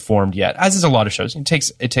fully formed yet, as is a lot of shows. It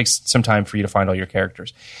takes some time for you to find all your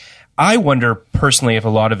characters. I wonder personally if a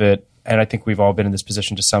lot of it, and I think we've all been in this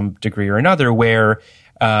position to some degree or another, where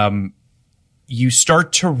you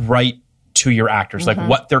start to write to your actors, like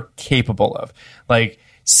what they're capable of, like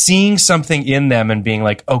seeing something in them and being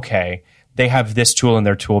like, okay, they have this tool in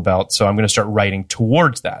their tool belt, so I'm going to start writing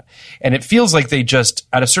towards that. And it feels like they just,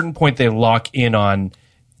 at a certain point, they lock in on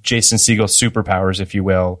Jason Segel's superpowers, if you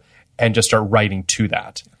will, and just start writing to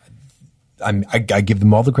that. I give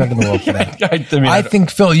them all the credit in the world for that. I think,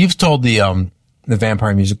 Phil, you've told the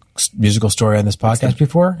vampire musical story on this podcast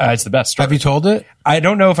before. It's the best story. Have you told it? I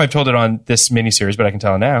don't know if I've told it on this miniseries, but I can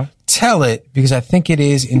tell it now. Tell it, because I think it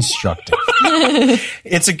is instructive.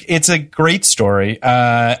 It's a great story.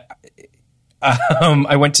 I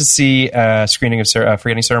went to see a screening of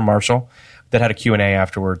Forgetting Sarah Marshall that had a Q&A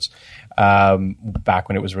afterwards, back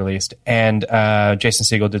when it was released. And Jason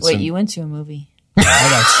Segel did some... Wait, you went to a movie?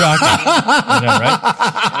 That's shocking. I know, right?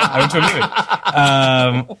 I went to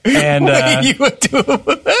a movie. And You went to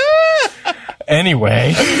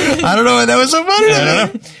anyway, I don't know why that was so funny. I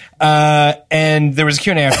don't And there was a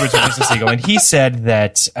Q&A afterwards with Jason Segel, and he said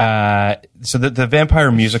that so the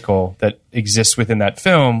vampire musical that exists within that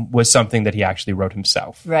film was something that he actually wrote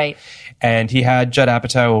himself. Right. And he had Judd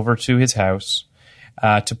Apatow over to his house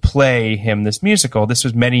to play him this musical. This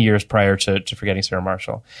was many years prior to Forgetting Sarah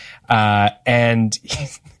Marshall. And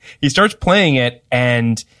he starts playing it,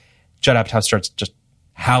 and Judd Apatow starts just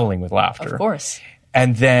howling with laughter. Of course.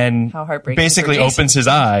 And then How heartbreaking basically for Jason. opens his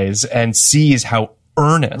eyes and sees how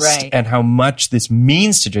earnest Right. and how much this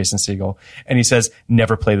means to Jason Segel. And he says,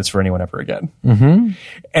 never play this for anyone ever again. Mm-hmm.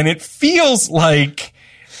 And it feels like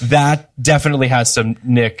that definitely has some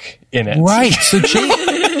Nick in it. Right. So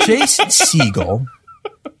Jason Segel,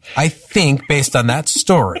 I think, based on that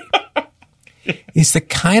story, is the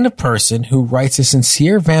kind of person who writes a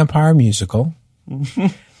sincere vampire musical.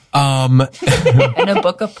 And a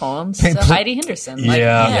book of poems to Heidi Henderson.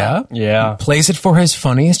 Yeah. Plays it for his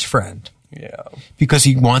funniest friend. Yeah. Because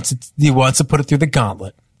he wants to put it through the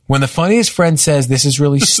gauntlet. When the funniest friend says this is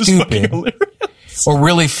really stupid or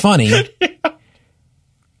really funny,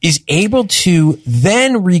 is able to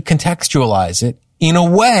then recontextualize it in a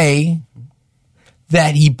way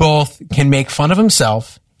that he both can make fun of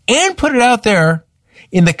himself and put it out there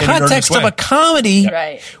in the context of a comedy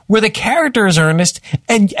Right. where the character is earnest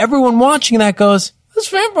and everyone watching that goes, this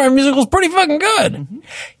vampire musical is pretty fucking good.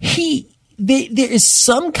 Mm-hmm. There is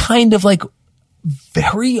some kind of like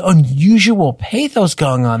very unusual pathos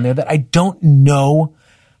going on there that I don't know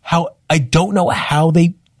how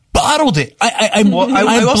they bottled it. I went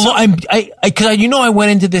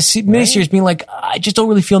into this miniseries being like, I just don't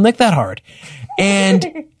really feel Nick that hard.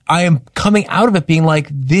 And I am coming out of it being like,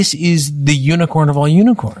 this is the unicorn of all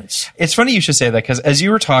unicorns. It's funny you should say that, because as you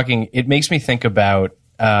were talking, it makes me think about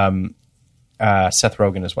Seth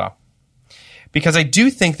Rogen as well. Because I do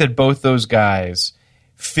think that both those guys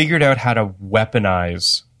figured out how to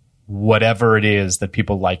weaponize whatever it is that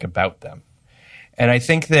people like about them. And I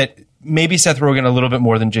think that maybe Seth Rogen a little bit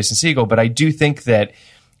more than Jason Segel, but I do think that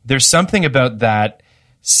there's something about that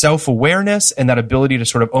self-awareness and that ability to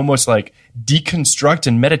sort of almost like deconstruct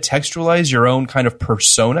and metatextualize your own kind of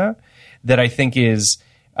persona that I think is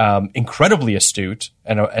incredibly astute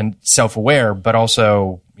and self-aware, but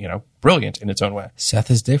also, brilliant in its own way. Seth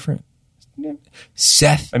is different. Yeah.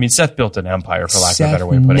 Seth built an empire, for lack of a Seth better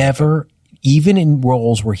way of putting never, even in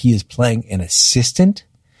roles where he is playing an assistant,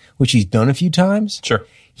 which he's done a few times, Sure.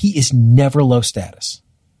 he is never low status.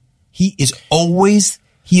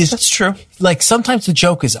 That's true. Like sometimes the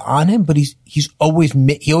joke is on him, but he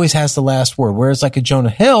always has the last word. Whereas like a Jonah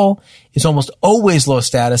Hill is almost always low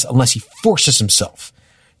status unless he forces himself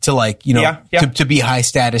to to be high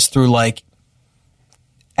status through like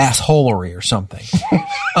assholery or something.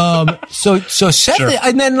 So Seth, Sure.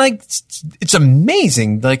 and then like it's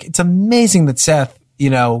amazing. Like it's amazing that Seth,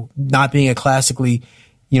 not being a classically,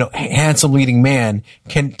 handsome leading man,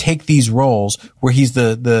 can take these roles where he's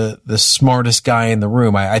the smartest guy in the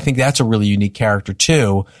room. I think that's a really unique character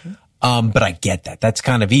too. But I get that. That's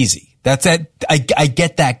kind of easy. That's that. I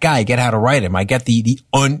get that guy. I get how to write him. I get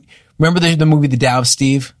remember the movie The Tao of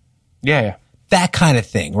Steve? Yeah. That kind of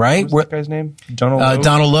thing, right? What's that guy's name? Donald Logue?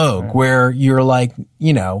 Donald Logue, where you're like,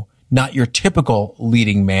 not your typical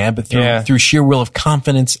leading man, but through sheer will of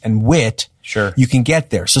confidence and wit, sure, you can get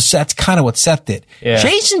there. So that's kind of what Seth did. Yeah.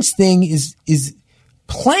 Jason's thing is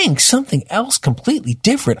playing something else completely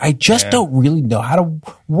different. I just don't really know how to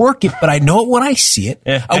work it, but I know it when I see it.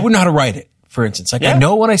 Yeah. I wouldn't know how to write it, for instance. Like I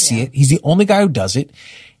know it when I see it. He's the only guy who does it.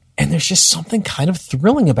 And there's just something kind of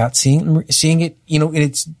thrilling about seeing it, in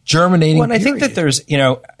its germinating. Well, and I think that there's,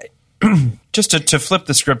 just to flip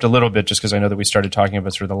the script a little bit, just because I know that we started talking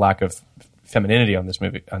about sort of the lack of femininity on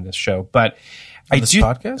this show, but on this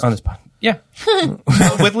podcast, yeah,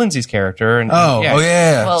 with Lindsay's character, and yeah.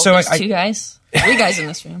 Well, so there's 2 guys, 3 guys in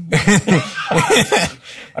this room.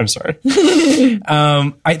 I'm sorry.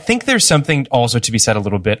 I think there's something also to be said a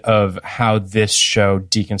little bit of how this show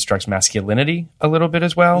deconstructs masculinity a little bit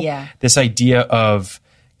as well. Yeah. This idea of,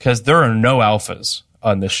 because there are no alphas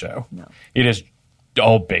on this show. No. It is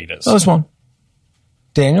all betas. Oh, there's one.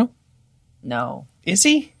 Daniel? No. Is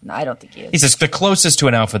he? No, I don't think he is. He's the closest to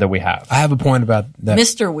an alpha that we have. I have a point about that.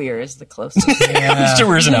 Mr. Weir is the closest. Mr.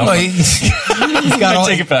 Weir's an alpha. He's got all,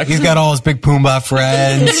 take it back. He's got all his big Pumbaa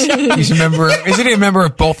friends. Isn't he a member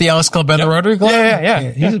of both the Alice Club and the Rotary Club?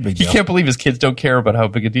 Yeah. He's a big deal. He can't believe his kids don't care about how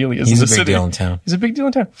big a deal he is. He's in a the big city. deal in town. He's a big deal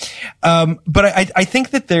in town. But I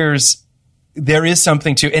think that there is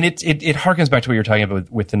something to, and it harkens back to what you're talking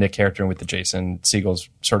about with the Nick character and with the Jason Segel's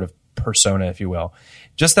sort of persona, if you will.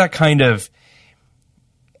 Just that kind of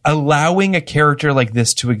allowing a character like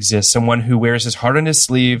this to exist, someone who wears his heart on his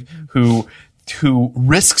sleeve, who who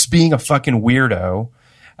risks being a fucking weirdo,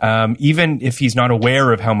 even if he's not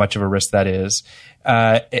aware of how much of a risk that is.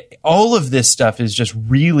 All of this stuff is just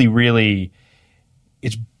really, really,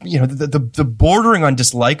 it's, the bordering on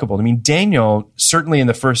dislikable. I mean, Daniel, certainly in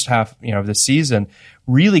the first half, of the season,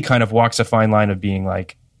 really kind of walks a fine line of being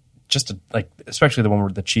like, especially the one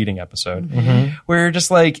with the cheating episode, where you're just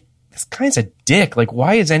like, this guy's a dick. Like,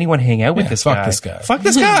 why is anyone hanging out with this guy? Fuck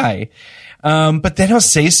this guy. But then he'll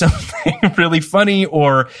say something really funny,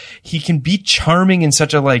 or he can be charming in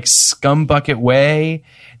such a like scumbucket way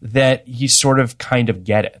that you sort of kind of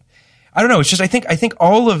get it. I don't know. It's just, I think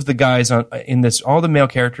all of the guys in this, all the male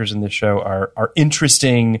characters in this show are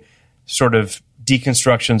interesting sort of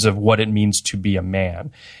deconstructions of what it means to be a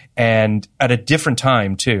man, and at a different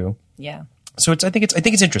time too. Yeah. So I think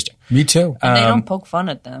it's interesting. Me too. And they don't poke fun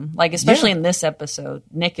at them. Like, especially in this episode,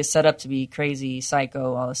 Nick is set up to be crazy,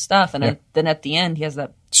 psycho, all this stuff. And then at the end, he has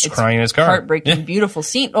that just crying in his car. Heartbreaking, beautiful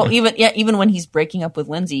scene. Oh, even when he's breaking up with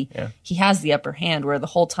Lindsay, he has the upper hand, where the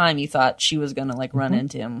whole time you thought she was going to like run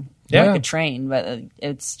into him like a train. But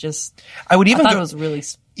it's just, I thought it was really,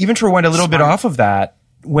 even to rewind a little bit off of that,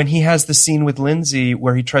 when he has the scene with Lindsay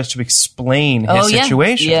where he tries to explain his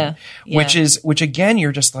situation, which again,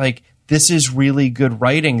 you're just like, this is really good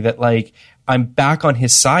writing, that like, I'm back on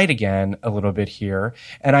his side again a little bit here,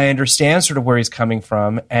 and I understand sort of where he's coming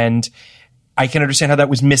from, and I can understand how that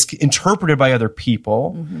was misinterpreted by other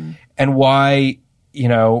people, and why,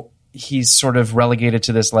 he's sort of relegated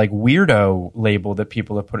to this like weirdo label that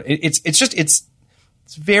people have put. It's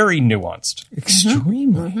very nuanced.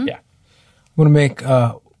 Extremely. Yeah. I want to make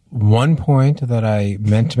one point that I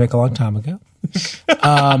meant to make a long time ago.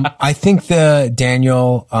 I think the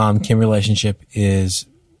Daniel Kim relationship is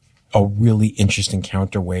a really interesting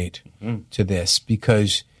counterweight to this,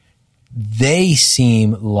 because they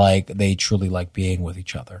seem like they truly like being with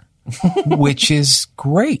each other, which is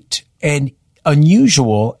great and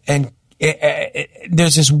unusual. And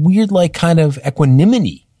there's this weird, like, kind of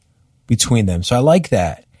equanimity between them. So I like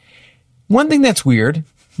that. One thing that's weird,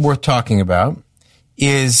 worth talking about,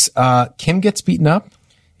 is Kim gets beaten up.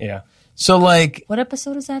 Yeah. So, like, what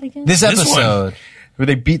episode is that again? This episode. Where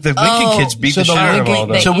they beat the Lincoln kids, beat the shit out of all of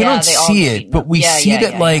them. So we don't see it, but we see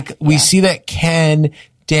that, we see that Ken,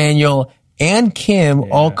 Daniel, and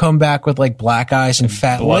Kim all come back with like black eyes and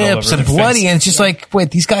fat lips and bloody, and it's just like,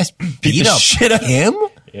 wait, these guys beat up shit out Kim?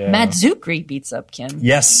 Yeah. Matt Zucri beats up Kim.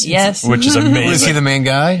 Yes. Which is amazing. Was he the main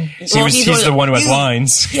guy? He's the one who has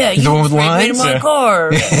lines. Yeah, he's the one with lines. My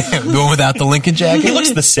car. The one without the Lincoln jacket. He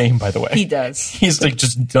looks the same, by the way. He does. He's like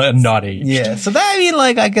just not aged. Yeah. So that, I mean,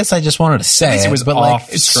 like, I guess I just wanted to say it was but off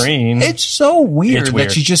like, screen. It's so weird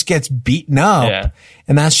that she just gets beaten up. Yeah.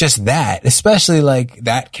 And that's just that, especially like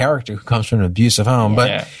that character who comes from an abusive home.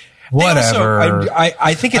 But whatever. Also,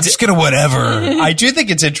 I think it's just gonna whatever. I do think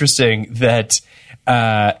it's interesting that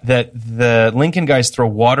the Lincoln guys throw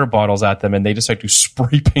water bottles at them and they decide to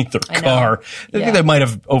spray paint their car. I think they might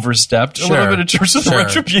have overstepped a little bit in terms of the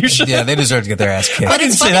retribution. Yeah, they deserve to get their ass kicked. I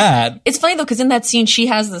didn't say that. It's funny though, because in that scene she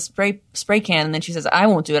has the spray can and then she says, "I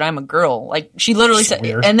won't do it. I'm a girl." Like she literally said,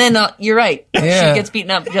 and then you're right. She gets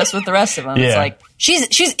beaten up just with the rest of them. It's like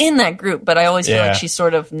she's in that group, but I always feel like she's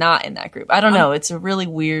sort of not in that group. I don't know. It's a really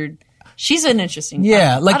weird. She's an interesting.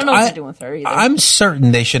 Like I don't know what to do with her either. I'm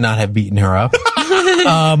certain they should not have beaten her up,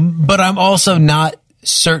 but I'm also not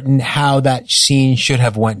certain how that scene should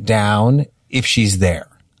have went down if she's there.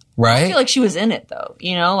 Right? I feel like she was in it though.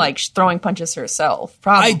 Like she's throwing punches herself.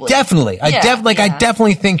 Probably. I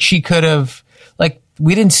definitely think she could have. Like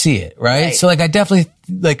we didn't see it, right? So like I definitely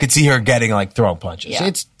could see her getting like throwing punches. Yeah.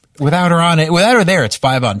 It's without her there, it's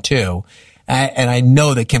 5-on-2. And I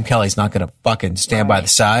know that Kim Kelly's not going to fucking stand by the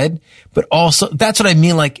side, but also that's what I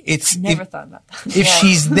mean. Like it's never thought about that. If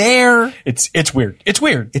she's there, it's weird. It's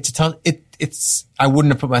weird. It's I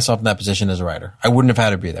wouldn't have put myself in that position as a writer. I wouldn't have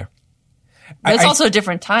had her be there. But it's also a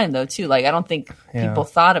different time though too. Like I don't think people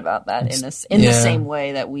thought about that in the same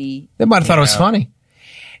way that we. They might have thought it was funny.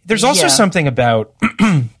 There's also something about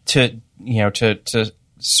to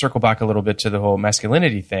circle back a little bit to the whole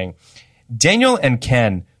masculinity thing. Daniel and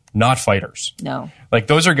Ken. Not fighters. No. Like,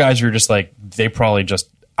 those are guys who are just like, they probably just,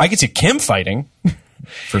 I could see Kim fighting.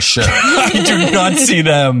 For sure. I do not see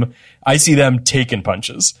them. I see them taking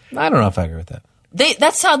punches. I don't know if I agree with that.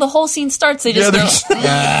 That's how the whole scene starts. They just go.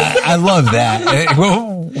 I love that.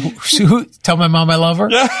 Tell my mom I love her?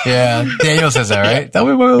 Yeah. Daniel says that, right? Tell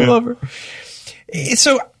me mom I love her.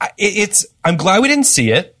 So, I'm glad we didn't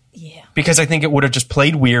see it. Yeah. Because I think it would have just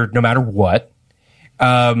played weird no matter what.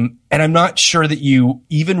 And I'm not sure that you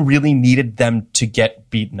even really needed them to get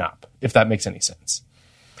beaten up, if that makes any sense.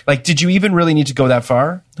 Like, did you even really need to go that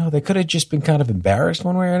far? No, they could have just been kind of embarrassed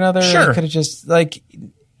one way or another. Sure. They could have just, like,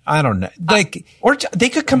 I don't know. Like, Or they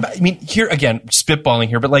could come back. I mean, here again, spitballing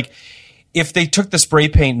here, but like, if they took the spray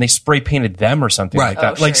paint and they spray painted them or something Right. like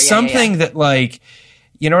that, Oh, like sure. Yeah, something that like,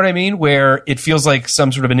 you know what I mean? Where it feels like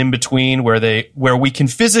some sort of an in between where we can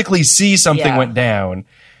physically see something Yeah. went down.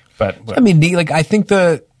 But I mean, like, I think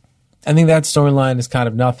that storyline is kind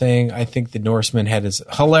of nothing. I think the Norseman head is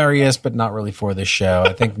hilarious, but not really for this show.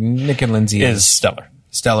 I think Nick and Lindsay is is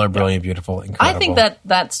stellar. brilliant, beautiful, incredible. I think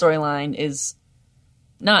that storyline is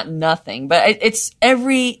not nothing, but it's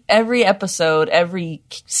every episode, every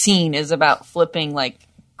scene is about flipping like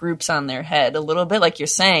groups on their head a little bit, like you're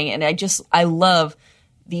saying. And I love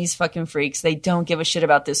these fucking freaks. They don't give a shit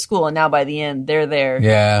about this school, and now by the end, they're there,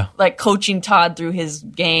 Yeah. like coaching Todd through his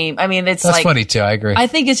game. I mean, it's That's like funny, too. I agree. I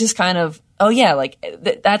think it's just kind of, oh yeah, like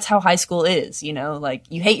that's how high school is, you know, like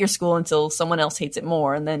you hate your school until someone else hates it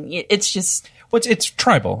more, and then it's just. Well, it's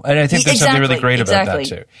tribal, and I think there's something really great about that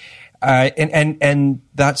too. And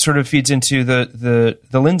that sort of feeds into the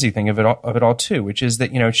Lindsay thing of it all too, which is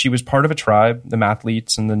that, you know, she was part of a tribe, the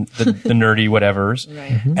mathletes and the nerdy whatevers,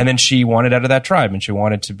 Right. Mm-hmm. and then she wanted out of that tribe, and she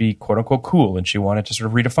wanted to be quote unquote cool, and she wanted to sort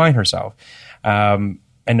of redefine herself. And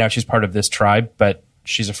now she's part of this tribe, but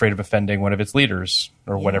she's afraid of offending one of its leaders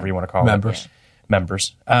or whatever you want to call Members. it.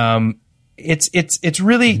 Members. It's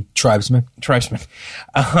really Tribesman.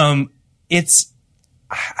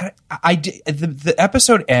 the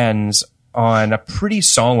episode ends on a pretty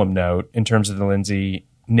solemn note in terms of the Lindsay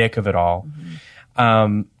Nick of it all.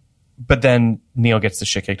 Mm-hmm. But then Neil gets the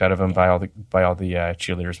shit kicked out of him by all the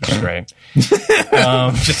cheerleaders, which is great.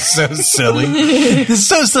 Just so silly. This is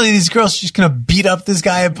so silly. These girls are just going to beat up this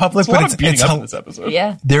guy in public. There's a lot But of beating it's up in this episode.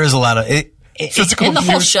 Yeah. There is a lot of Physical In the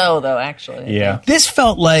whole abuse. show, though, actually. Yeah. This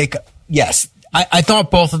felt like, yes, I thought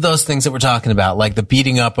both of those things that we're talking about, like the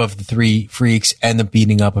beating up of the three freaks and the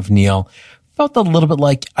beating up of Neil, felt a little bit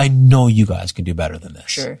like, I know you guys can do better than this.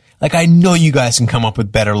 Sure. Like, I know you guys can come up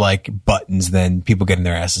with better, like, buttons than people getting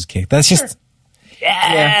their asses kicked. That's just,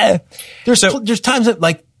 yeah. There's times that,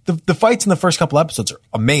 like, the fights in the first couple episodes are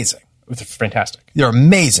amazing. It's fantastic. They're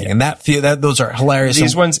amazing. And those are hilarious.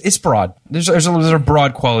 These ones, it's broad. There's a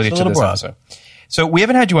broad quality It's a to little this broad. episode. So we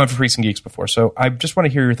haven't had you on for Freaks and Geeks before, so I just want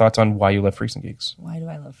to hear your thoughts on why you love Freaks and Geeks. Why do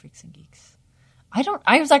I love Freaks and Geeks?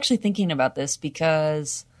 I was actually thinking about this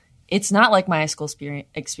because it's not like my high school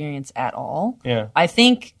experience at all. Yeah. I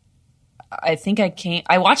think I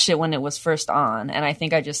watched it when it was first on, and I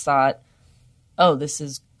think I just thought, oh, this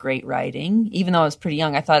is great writing. Even though I was pretty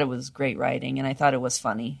young, I thought it was great writing, and I thought it was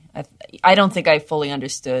funny. I don't think I fully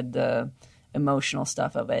understood the emotional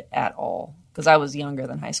stuff of it at all, because I was younger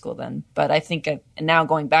than high school then. But I think now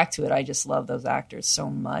going back to it, I just love those actors so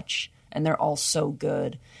much, and they're all so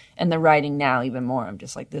good. And the writing now even more. I'm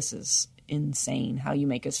just like, this is insane how you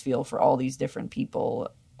make us feel for all these different people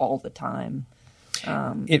all the time.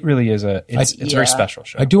 It really is it's a very special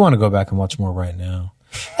show. I do want to go back and watch more right now.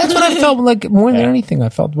 That's what I felt like more than anything. I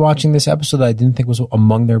felt watching this episode that I didn't think was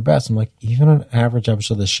among their best. I'm like, even an average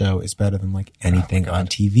episode of this show is better than like anything on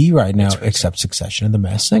TV right now, except Succession and The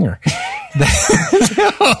Masked Singer.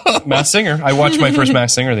 Masked Singer. I watched my first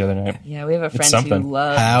Masked Singer the other night. Yeah, we have a It's friend something. who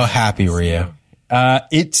loves. How happy were you?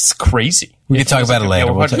 It's crazy. We can talk about it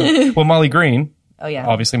later. Well, Molly Green. Oh yeah,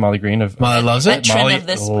 Obviously, Molly Green of Molly loves it. Veteran Molly of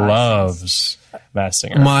this loves Masked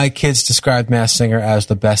Singer. My kids described Masked Singer as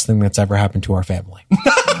the best thing that's ever happened to our family. I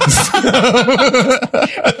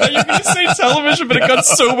thought you were going to say television, but it got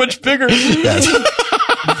so much bigger.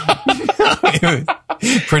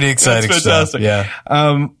 Pretty exciting That's stuff. fantastic.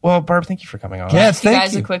 Yeah. Well, Barb, thank you for coming on. Yeah, Ask you thank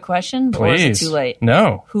guys you. a quick question, or is Please. it too late?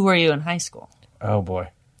 No. Who were you in high school? Oh boy.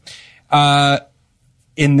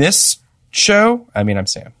 In this show, I mean, I'm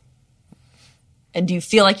Sam. And do you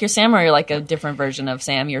feel like you're Sam, or you're like a different version of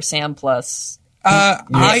Sam? You're Sam plus I,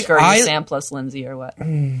 Nick, or you're Sam plus Lindsay, or what?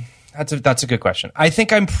 That's a good question. I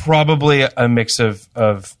think I'm probably a mix of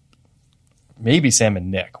maybe Sam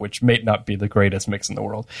and Nick, which may not be the greatest mix in the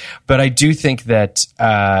world. But I do think that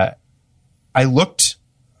I looked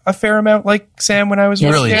a fair amount like Sam when I was You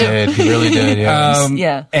a really kid. did. You really did. Yeah.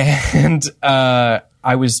 Yeah. And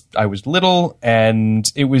I was little,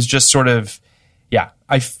 and it was just sort of, yeah,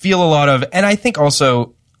 I feel a lot of, and I think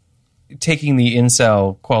also taking the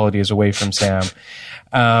incel qualities away from Sam,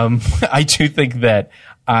 I do think that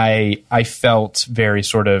I felt very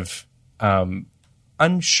sort of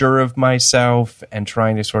unsure of myself and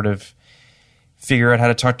trying to sort of figure out how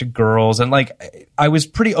to talk to girls. And like, I was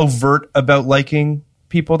pretty overt about liking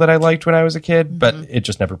people that I liked when I was a kid, but it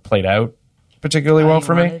just never played out particularly well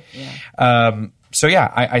for me. Yeah. So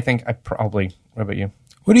yeah, I think I probably, what about you?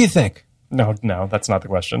 What do you think? No, that's not the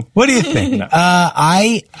question. What do you think?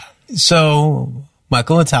 So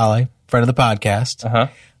Michael Natale, friend of the podcast,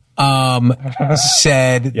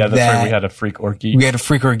 said Yeah, that's that right. We had a freak or geek. we had a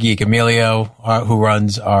freak or geek, Emilio, who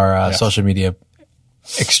runs our social media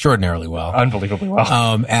extraordinarily well, Unbelievably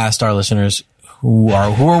well. asked our listeners who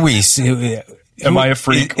are we? Am I a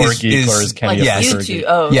freak or a geek, or is Kenny Like a you freak or a two. geek?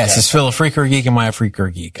 Oh, okay. Yes, is Phil a freak or a geek? Am I a freak or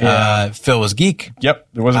a geek? Phil was geek. Yep,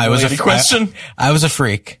 there wasn't really any question. I was a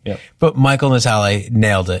freak. Yep. But Michael Natale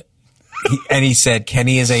nailed it. And he said,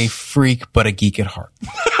 Kenny is a freak, but a geek at heart.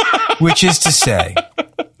 Which is to say,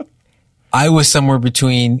 I was somewhere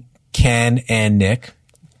between Ken and Nick.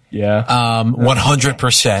 Yeah.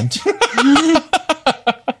 100%.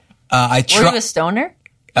 Were you a stoner?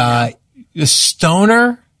 A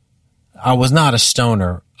stoner? I was not a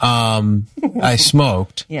stoner. I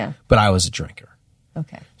smoked. Yeah. But I was a drinker.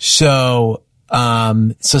 Okay. So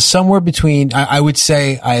somewhere between, I would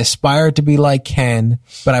say I aspired to be like Ken,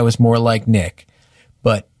 but I was more like Nick.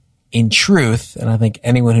 But in truth, and I think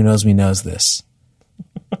anyone who knows me knows this,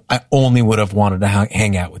 I only would have wanted to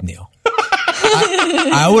hang out with Neil.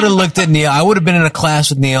 I would have looked at Neil. I would have been in a class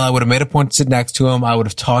with Neil. I would have made a point to sit next to him. I would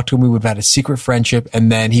have talked to him. We would have had a secret friendship,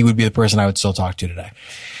 and then he would be the person I would still talk to today.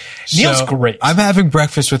 Neil's great. I'm having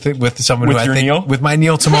breakfast with someone With who I your think Neil? with my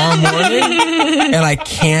Neil tomorrow morning, and I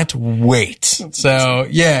can't wait. So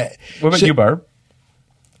yeah. What about you, Barb?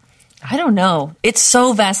 I don't know. It's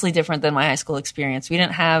so vastly different than my high school experience. We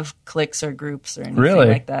didn't have cliques or groups or anything Really?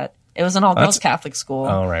 like that. It was an all-girls Catholic school.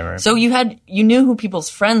 Oh, right. So you knew who people's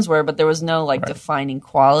friends were, but there was no defining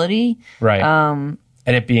quality. Right. And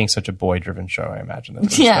it being such a boy-driven show, I imagine.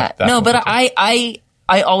 That's But I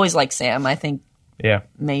always like Sam. I think yeah.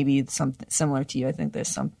 maybe it's something similar to you. I think there's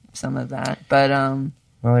some of that. But Well,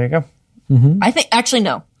 there you go. I think actually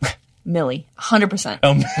no. Millie, 100%.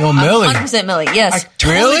 Oh, Millie. 100% Millie. Yes.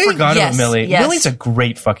 Totally forgot Yes, about Millie. yes. Millie's a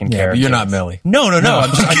great fucking Yeah, character. but you're not Millie. No. I'm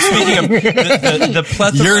speaking of the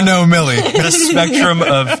plethora. You're no Millie. The spectrum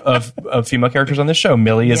of female characters on this show.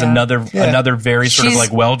 Millie is Yeah. another very sort of She's-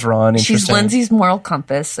 like well drawn. She's Lindsay's moral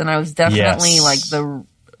compass, and I was definitely Yes. like the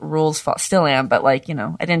rules. Still am, but like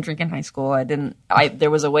I didn't drink in high school. There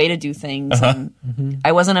was a way to do things, and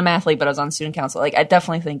I wasn't a mathlete, but I was on student council. Like I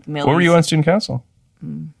definitely think Millie. What were you on student council?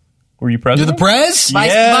 Were you president? You're the prez?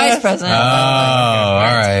 Vice president. Oh,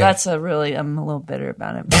 all right. That's I'm a little bitter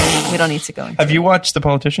about it. But we don't need to go into Have you watched The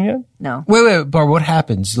Politician yet? No. Wait, Barb, what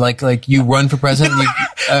happens? Like you run for president?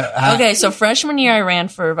 Okay, so freshman year I ran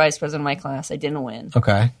for vice president of my class. I didn't win.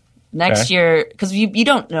 Okay. Next year, because you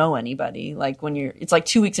don't know anybody. Like it's like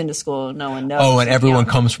 2 weeks into school, no one knows. Oh, and everyone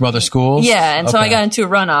comes from other schools? Yeah, and so I Okay. got into a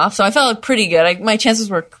runoff. So I felt pretty good. My chances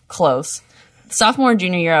were close. Sophomore and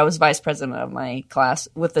junior year, I was vice president of my class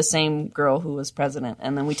with the same girl who was president.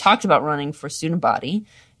 And then we talked about running for student body.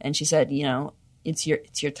 And she said, it's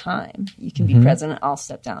your time. You can be president. I'll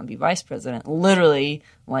step down and be vice president. Literally,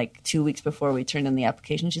 like 2 weeks before we turned in the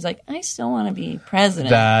application, she's like, I still want to be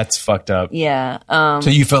president. That's fucked up. Yeah. So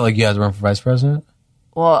you felt like you had to run for vice president?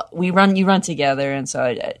 Well, you run together. And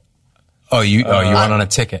so You run on a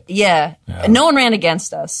ticket. yeah. No one ran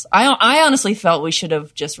against us. I honestly felt we should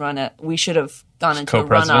have just we should have gone into a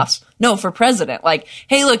Co-presidents? runoff. No, for president. Like,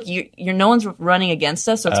 hey, look, you're no one's running against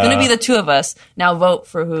us, so it's going to be the two of us. Now vote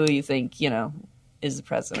for who you think, is the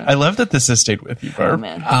president. I love that this has stayed with you, Barb. Oh,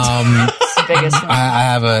 man. It's the biggest one. I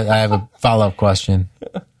have a follow-up question.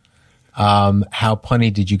 How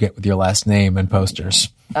punny did you get with your last name and posters?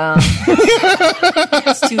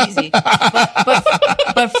 It's too easy.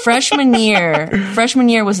 But freshman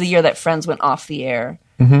year was the year that Friends went off the air.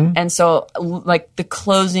 Mm-hmm. And so, like, the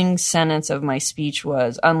closing sentence of my speech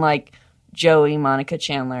was, unlike Joey, Monica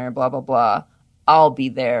Chandler, blah, blah, blah, I'll be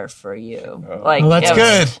there for you. Like, Well, that's it was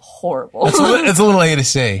good. horrible. It's a little A to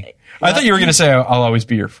C. I thought you were going to say I'll always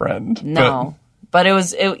be your friend. No. But it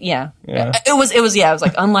was. It was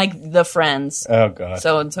like, unlike the Friends. Oh, God.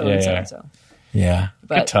 So and so and so Yeah. and so. Yeah. Good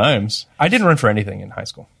But times. I didn't run for anything in high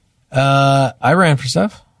school. I ran for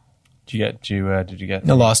stuff. Did you get?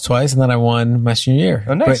 I lost twice, and then I won my senior year.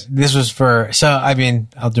 Oh, nice. But this was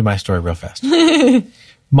I'll do my story real fast.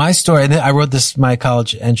 My story, and I wrote my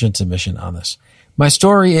college entrance admission on this. My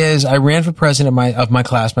story is I ran for president of my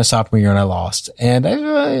class my sophomore year, and I lost. And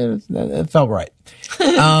it felt right.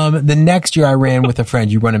 The next year I ran with a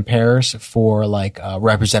friend. You run in pairs for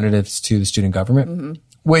representatives to the student government,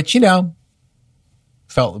 which,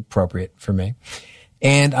 felt appropriate for me.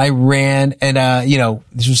 And I ran, and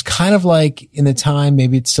this was kind of like in the time,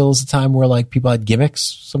 maybe it still is the time where like people had gimmicks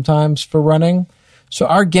sometimes for running. So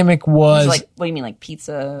our gimmick was like, what do you mean, like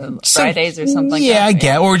pizza Fridays or something like that? Yeah, I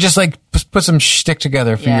get, or just like put some shtick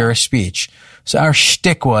together for your speech. So our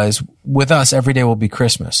shtick was, with us, every day will be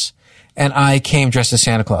Christmas. And I came dressed as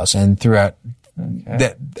Santa Claus and throughout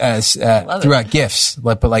gifts,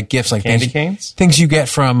 like gifts, like candy canes, things you get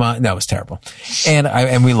from. No, it was terrible,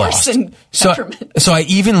 and we lost. So I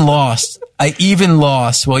even lost.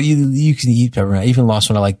 Well, you can eat peppermint. I even lost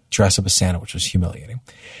when I like dressed up as Santa, which was humiliating.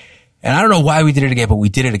 And I don't know why we did it again, but we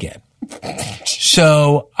did it again.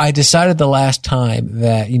 So I decided the last time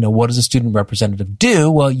that, what does a student representative do?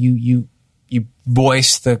 Well, you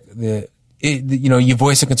voice you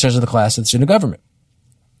voice the concerns of the class at the student government.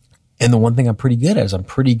 And the one thing I'm pretty good at is I'm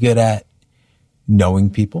pretty good at knowing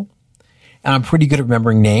people, and I'm pretty good at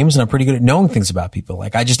remembering names, and I'm pretty good at knowing things about people.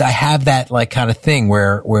 Like I have that like kind of thing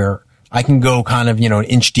where I can go kind of, an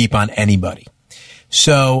inch deep on anybody.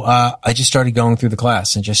 So, I just started going through the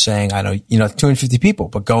class and just saying, I know, 250 people,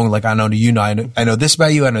 but going like, I know this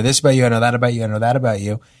about you. I know this about you. I know that about you. I know that about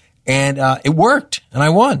you. And, it worked, and I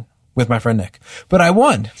won with my friend Nick, but I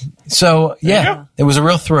won. So yeah, it was a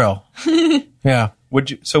real thrill. Yeah.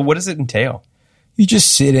 So what does it entail? You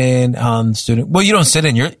just sit in on student. Well, you don't sit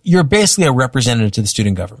in. You're basically a representative to the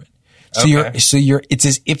student government. So it's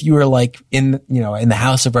as if you were like in the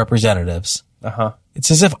House of Representatives. It's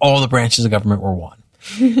as if all the branches of government were one.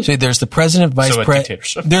 So there's the president, vice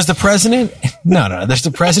president. There's the president. No. There's the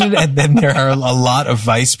president, and then there are a lot of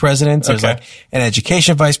vice presidents. There's like an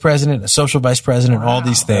education vice president, a social vice president, all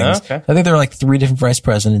these things. Okay. I think there are like 3 different vice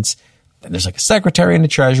presidents. Then there's like a secretary and a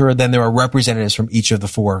treasurer. Then there are representatives from each of the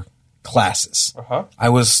 4 classes. I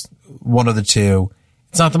was one of the 2.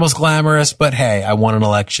 It's not the most glamorous, but hey, I won an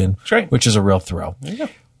election, which is a real thrill. There you go.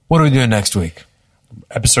 What are we doing next week?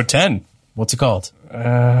 Episode 10. What's it called?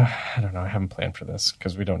 I don't know. I haven't planned for this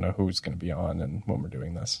because we don't know who's going to be on and when we're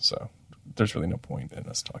doing this. So there's really no point in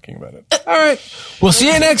us talking about it. All right. We'll see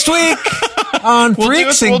you next week on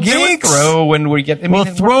Freaks and Geeks. We'll throw when we get. We'll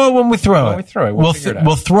throw it when we throw it. When we throw it. We'll figure it out.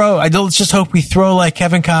 We'll throw. Let's just hope we throw like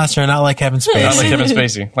Kevin Costner, not like Kevin Spacey. Not like Kevin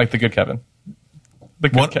Spacey, like the good Kevin.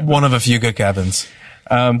 One of a few good Kevins.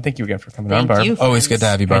 Thank you again for coming on, Barb. Always good to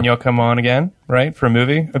have you, Barb. And you'll come on again, right, for a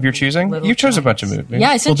movie of your choosing? You chose a bunch of movies. Yeah,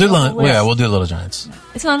 I said we'll do Little Giants.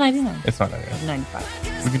 It's not 99. It's not 99.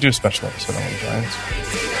 95. We could do a special episode on Little Giants.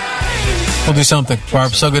 We'll do something.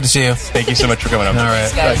 Barb, so good to see you. Thank you so much for coming on. All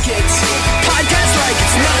right. Podcast like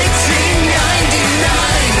it's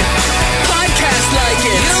 1999. Podcast like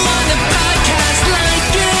it. You want a podcast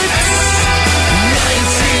like it's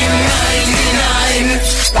 1999.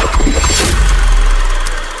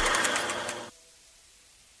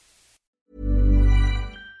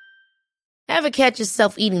 Ever catch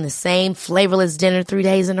yourself eating the same flavorless dinner 3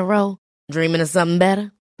 days in a row? Dreaming of something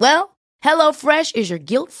better? Well, HelloFresh is your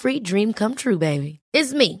guilt-free dream come true, baby.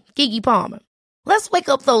 It's me, Keke Palmer. Let's wake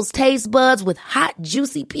up those taste buds with hot,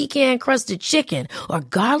 juicy pecan-crusted chicken or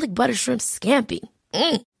garlic butter shrimp scampi.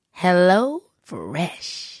 Hello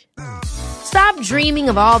Fresh. Stop dreaming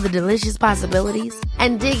of all the delicious possibilities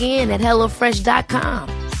and dig in at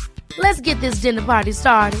HelloFresh.com. Let's get this dinner party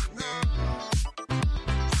started.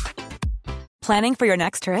 Planning for your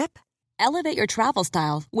next trip? Elevate your travel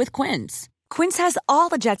style with Quince. Quince has all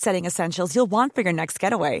the jet-setting essentials you'll want for your next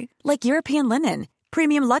getaway, like European linen,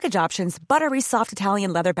 premium luggage options, buttery soft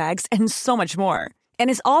Italian leather bags, and so much more. And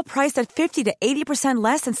is all priced at 50 to 80%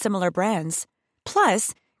 less than similar brands.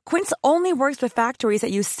 Plus, Quince only works with factories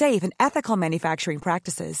that use safe and ethical manufacturing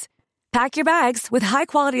practices. Pack your bags with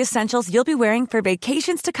high-quality essentials you'll be wearing for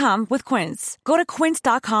vacations to come with Quince. Go to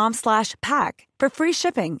quince.com/pack for free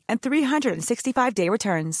shipping and 365-day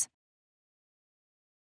returns.